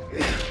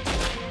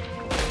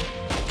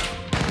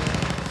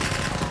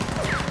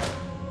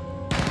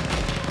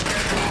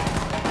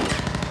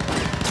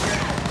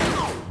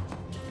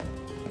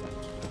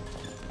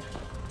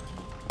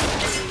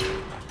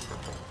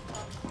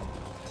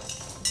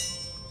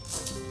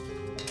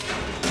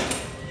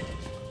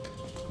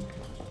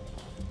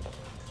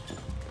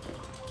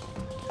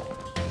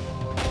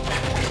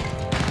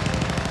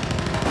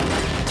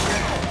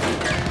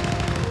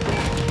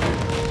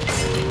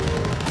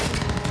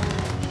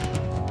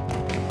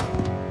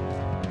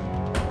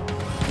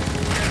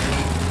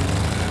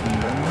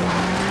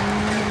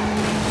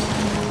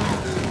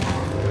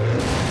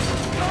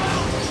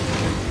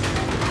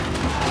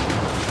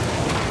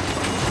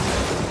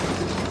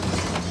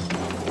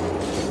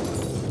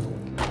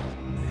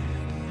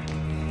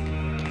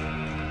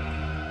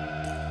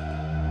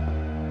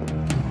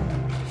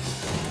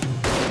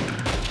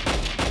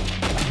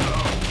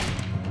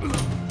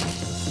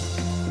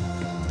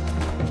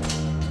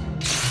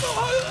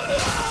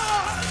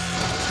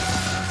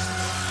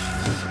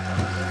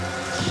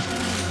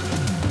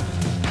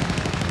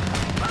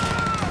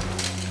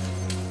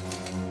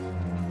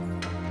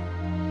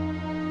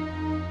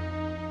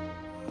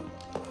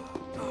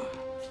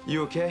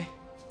 You okay?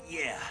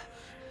 Yeah.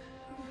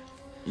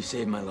 You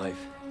saved my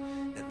life.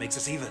 That makes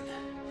us even.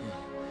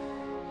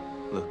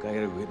 Look, I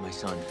gotta go get my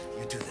son.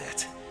 You do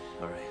that.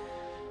 All right.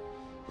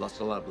 Lost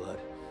a lot of blood.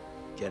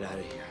 Get out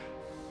of here.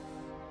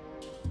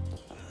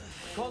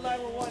 Call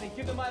 911 and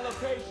give them my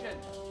location.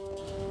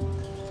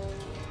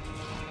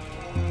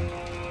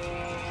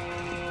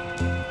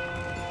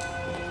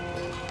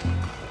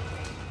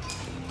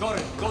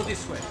 Goran, go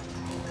this way.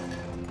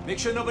 Make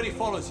sure nobody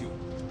follows you.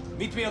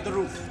 Meet me on the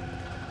roof.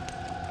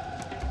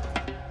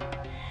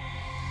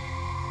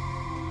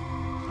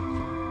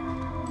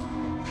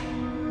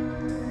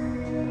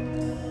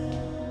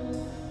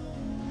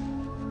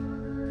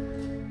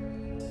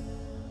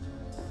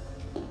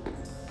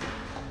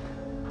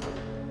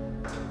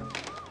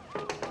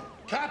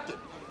 Captain!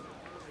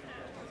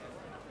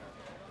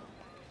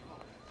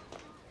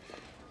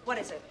 What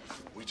is it?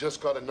 We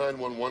just got a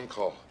 911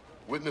 call.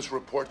 Witness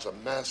reports a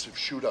massive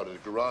shootout at a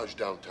garage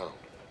downtown.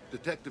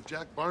 Detective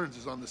Jack Barnes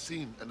is on the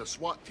scene, and a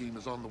SWAT team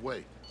is on the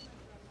way.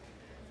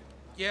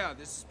 Yeah,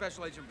 this is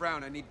Special Agent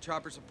Brown. I need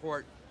chopper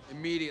support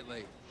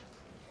immediately.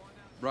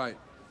 Right.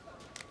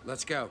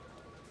 Let's go.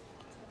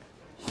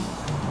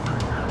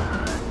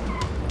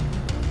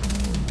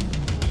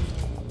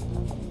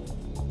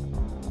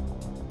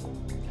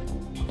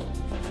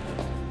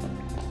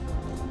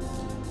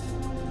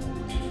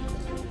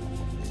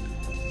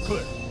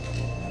 Clear.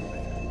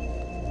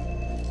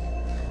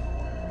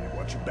 Hey,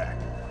 watch your back.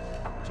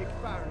 Check your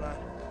fire line.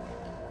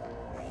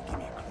 Now you give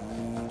me a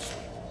clean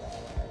sweep.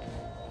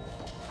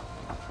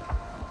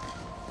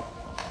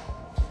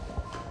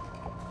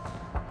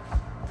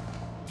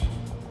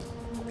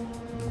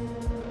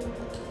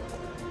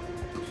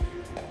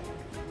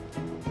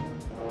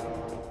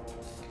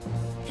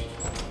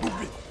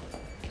 Move it.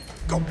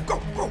 Go, go,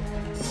 go.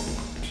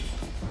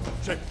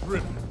 Check the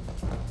perimeter.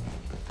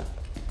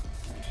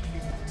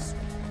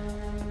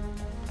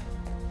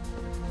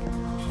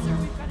 Sir,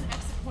 we've got an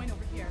exit point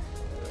over here.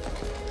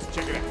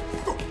 Check it out.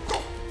 Go, go.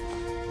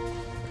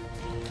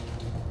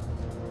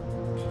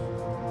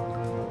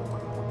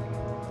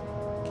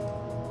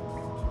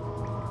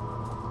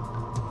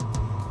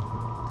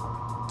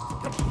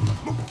 Come on,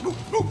 move, move,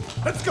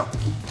 move. Let's go.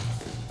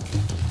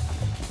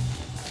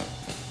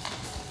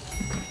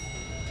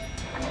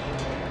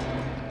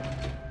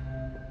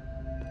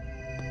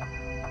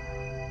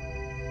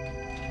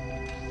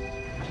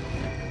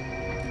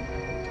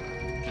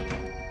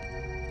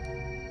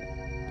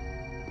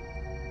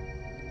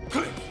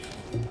 Clear.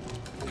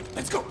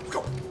 Let's go,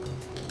 go.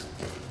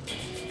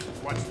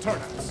 Watch the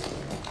turnouts.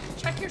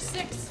 Check your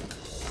 6.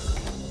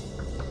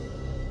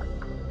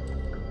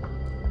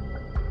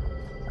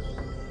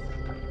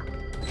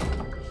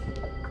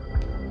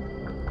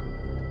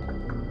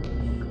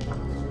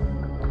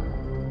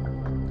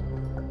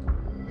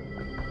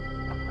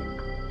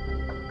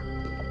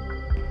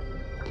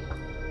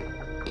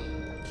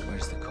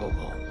 Where's the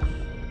cobalt?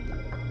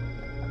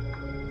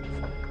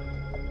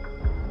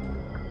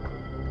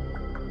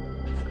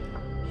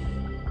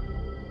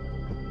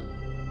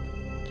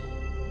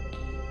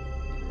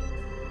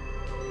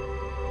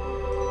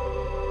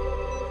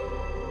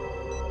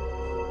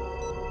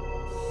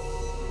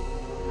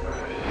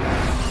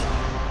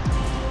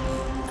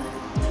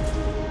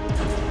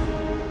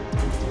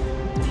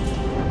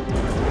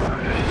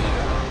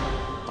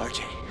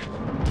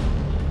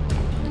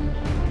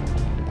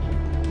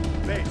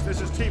 Base,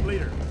 this is team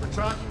leader. We're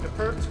tracking the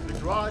perps from the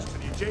garage to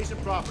the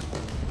adjacent property.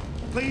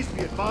 Please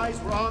be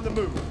advised we're on the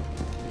move.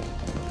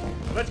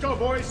 Let's go,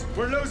 boys.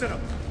 We're losing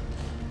them.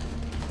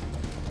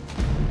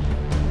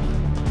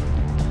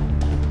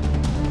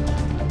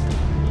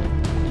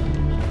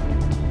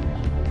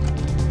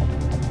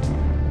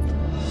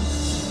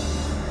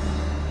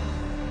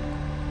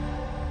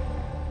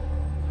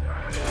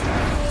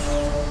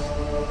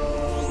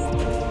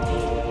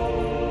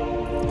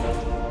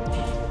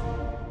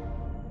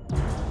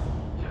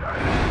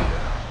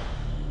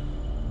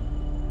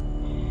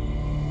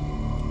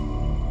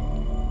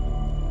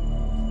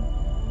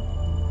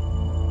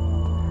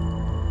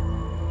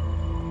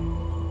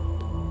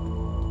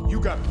 You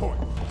got point.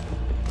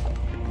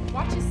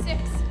 Watch his 6.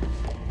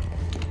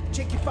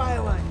 Check your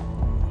fire line.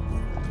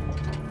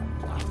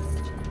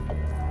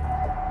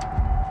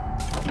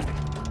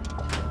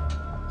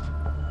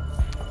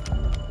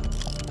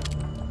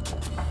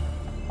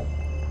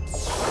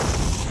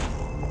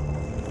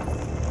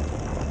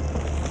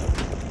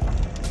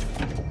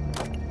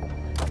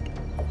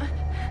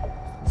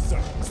 Sir,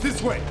 it's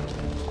this way.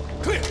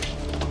 Clear.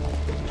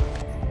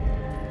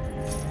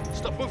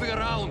 Stop moving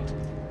around.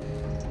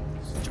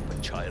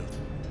 Stupid child.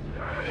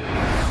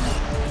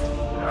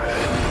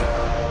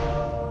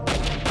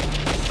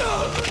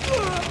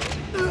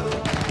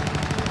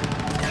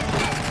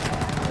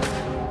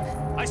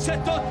 I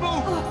said don't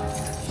move!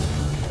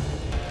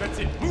 That's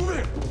it, move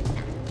it!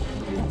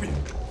 Move it!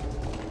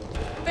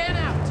 Fan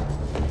out.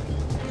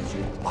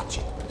 Watch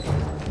it.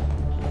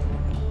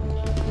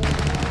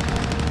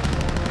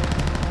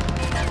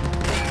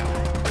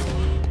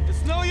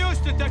 It's no use,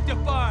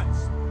 Detective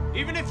Barnes.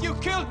 Even if you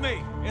killed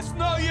me, it's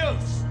no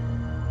use.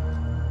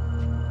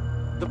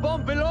 The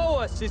bomb below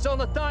us is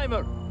on a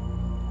timer.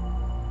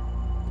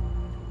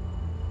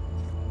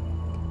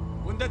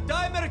 When the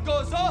timer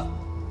goes off,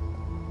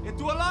 it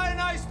will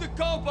ionize the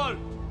cobalt,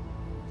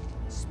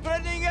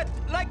 spreading it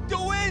like the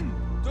wind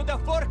to the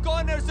four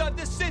corners of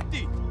the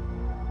city.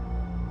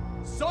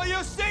 So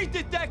you see,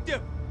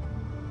 Detective,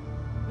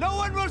 no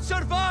one will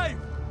survive.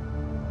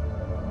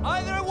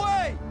 Either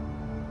way,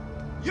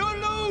 you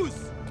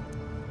lose.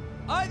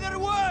 Either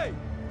way,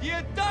 the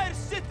entire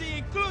city,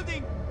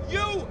 including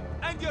you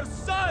and your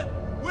son,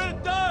 will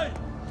die.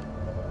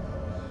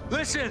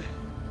 Listen,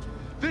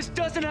 this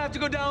doesn't have to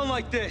go down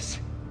like this.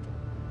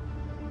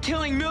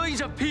 Killing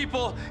millions of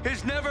people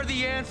is never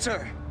the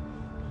answer.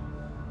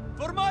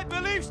 For my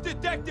beliefs,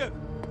 Detective,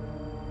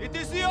 it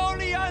is the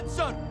only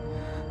answer.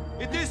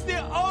 It is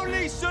the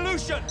only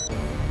solution.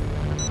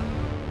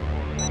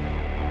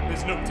 This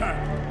There's no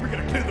time. We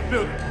gotta clear the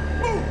building.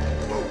 Move!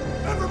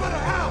 Move! Everybody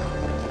out!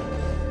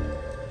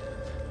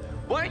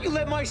 Why don't you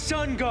let my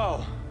son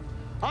go?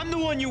 I'm the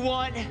one you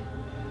want.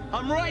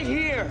 I'm right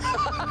here.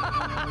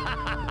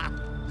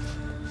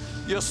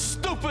 You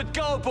stupid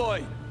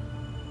cowboy!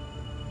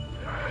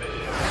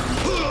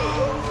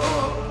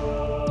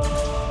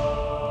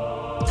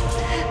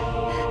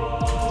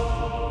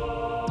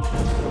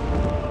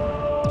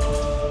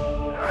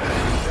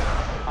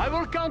 I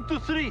will count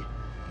to 3.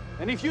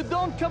 And if you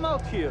don't come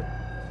out here,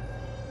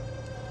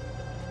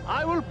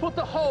 I will put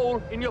a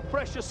hole in your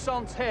precious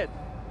son's head.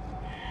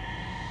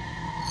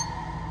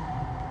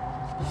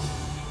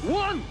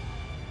 1,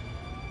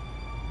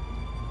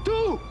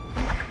 2.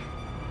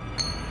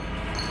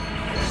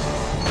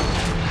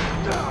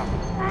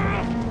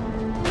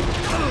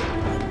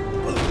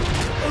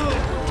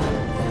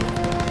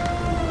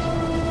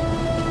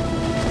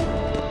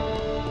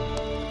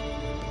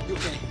 You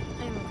okay?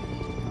 I'm okay.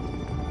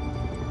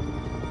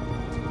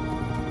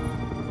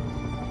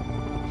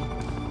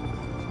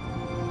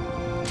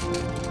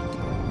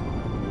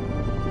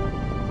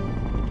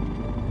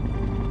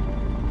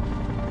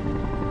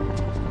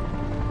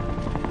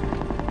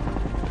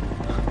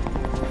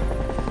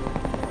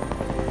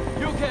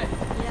 You okay?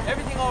 Yeah.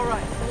 Everything all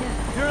right?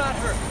 Yeah. You're not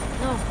hurt?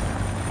 No.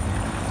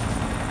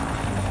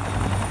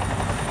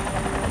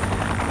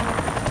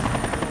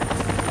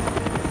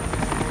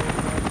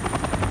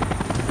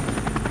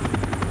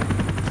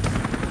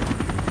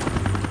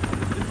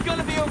 It's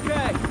gonna be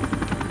okay.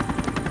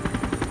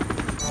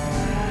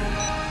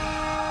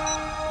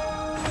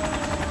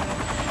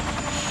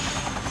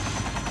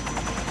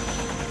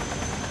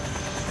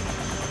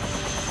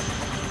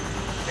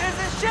 There's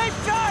a shape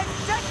charge!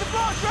 Check the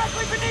floor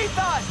directly beneath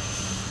us!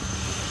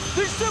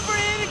 There's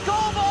superheated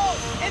cobalt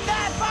in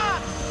that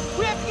box!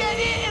 We have to get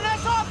it and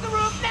us off the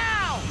roof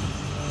now!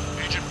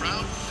 Agent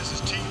Brown, this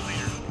is Team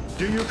Leader.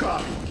 Do you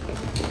copy?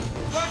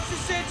 What's the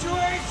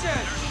situation?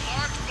 There's a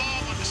large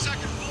bomb on the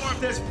second floor.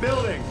 This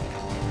building.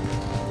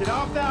 Get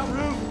off that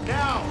roof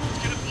now.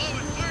 It's gonna blow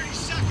in 30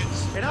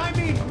 seconds. And I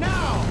mean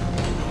now.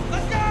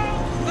 Let's go!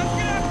 Let's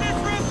get off this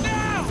roof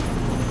now!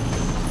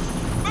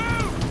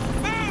 Move!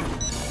 Move!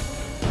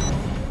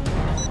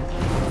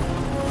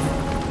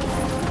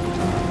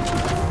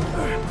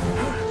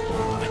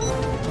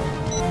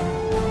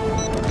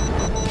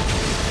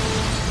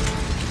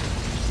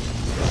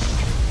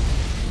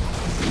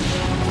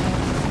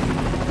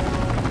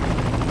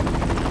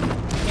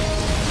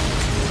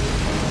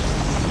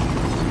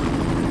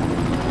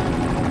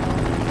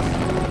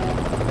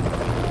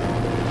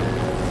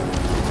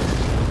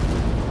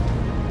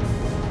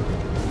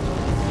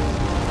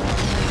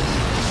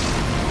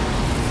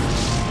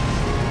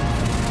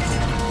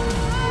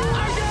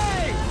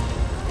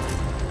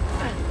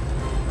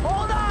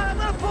 Hold on, I'm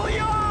gonna pull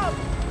you up!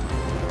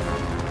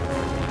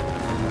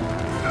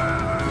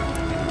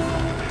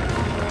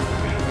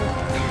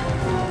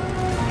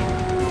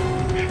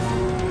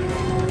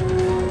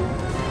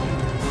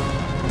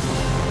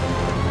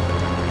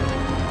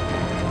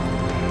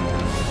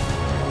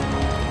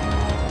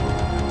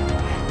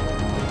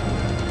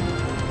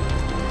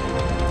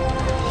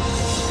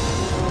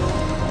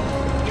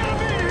 Get him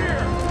in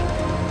here!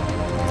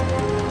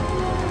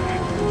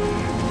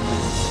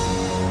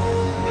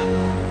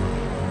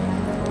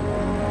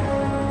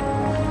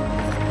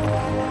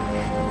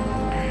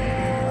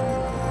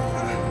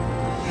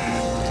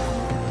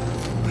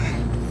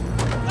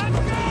 Let's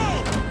go!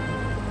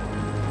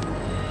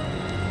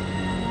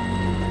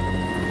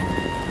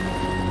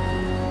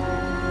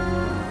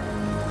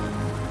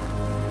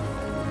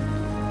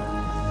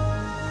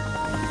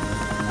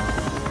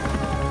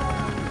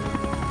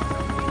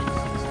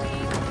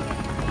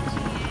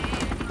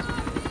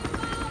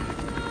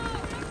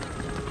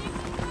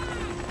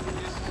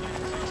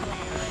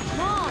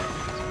 Mom!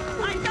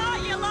 I thought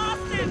you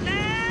lost it,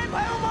 man! I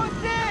almost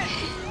did!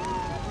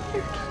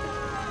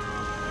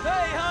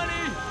 Hey,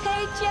 honey!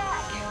 Hey,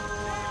 Jack!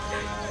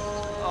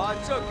 Oh,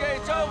 it's okay,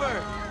 it's over!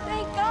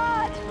 Thank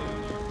God!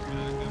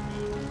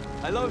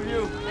 I love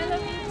you. I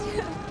love you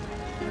too.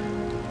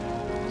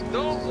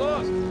 Don't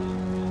look!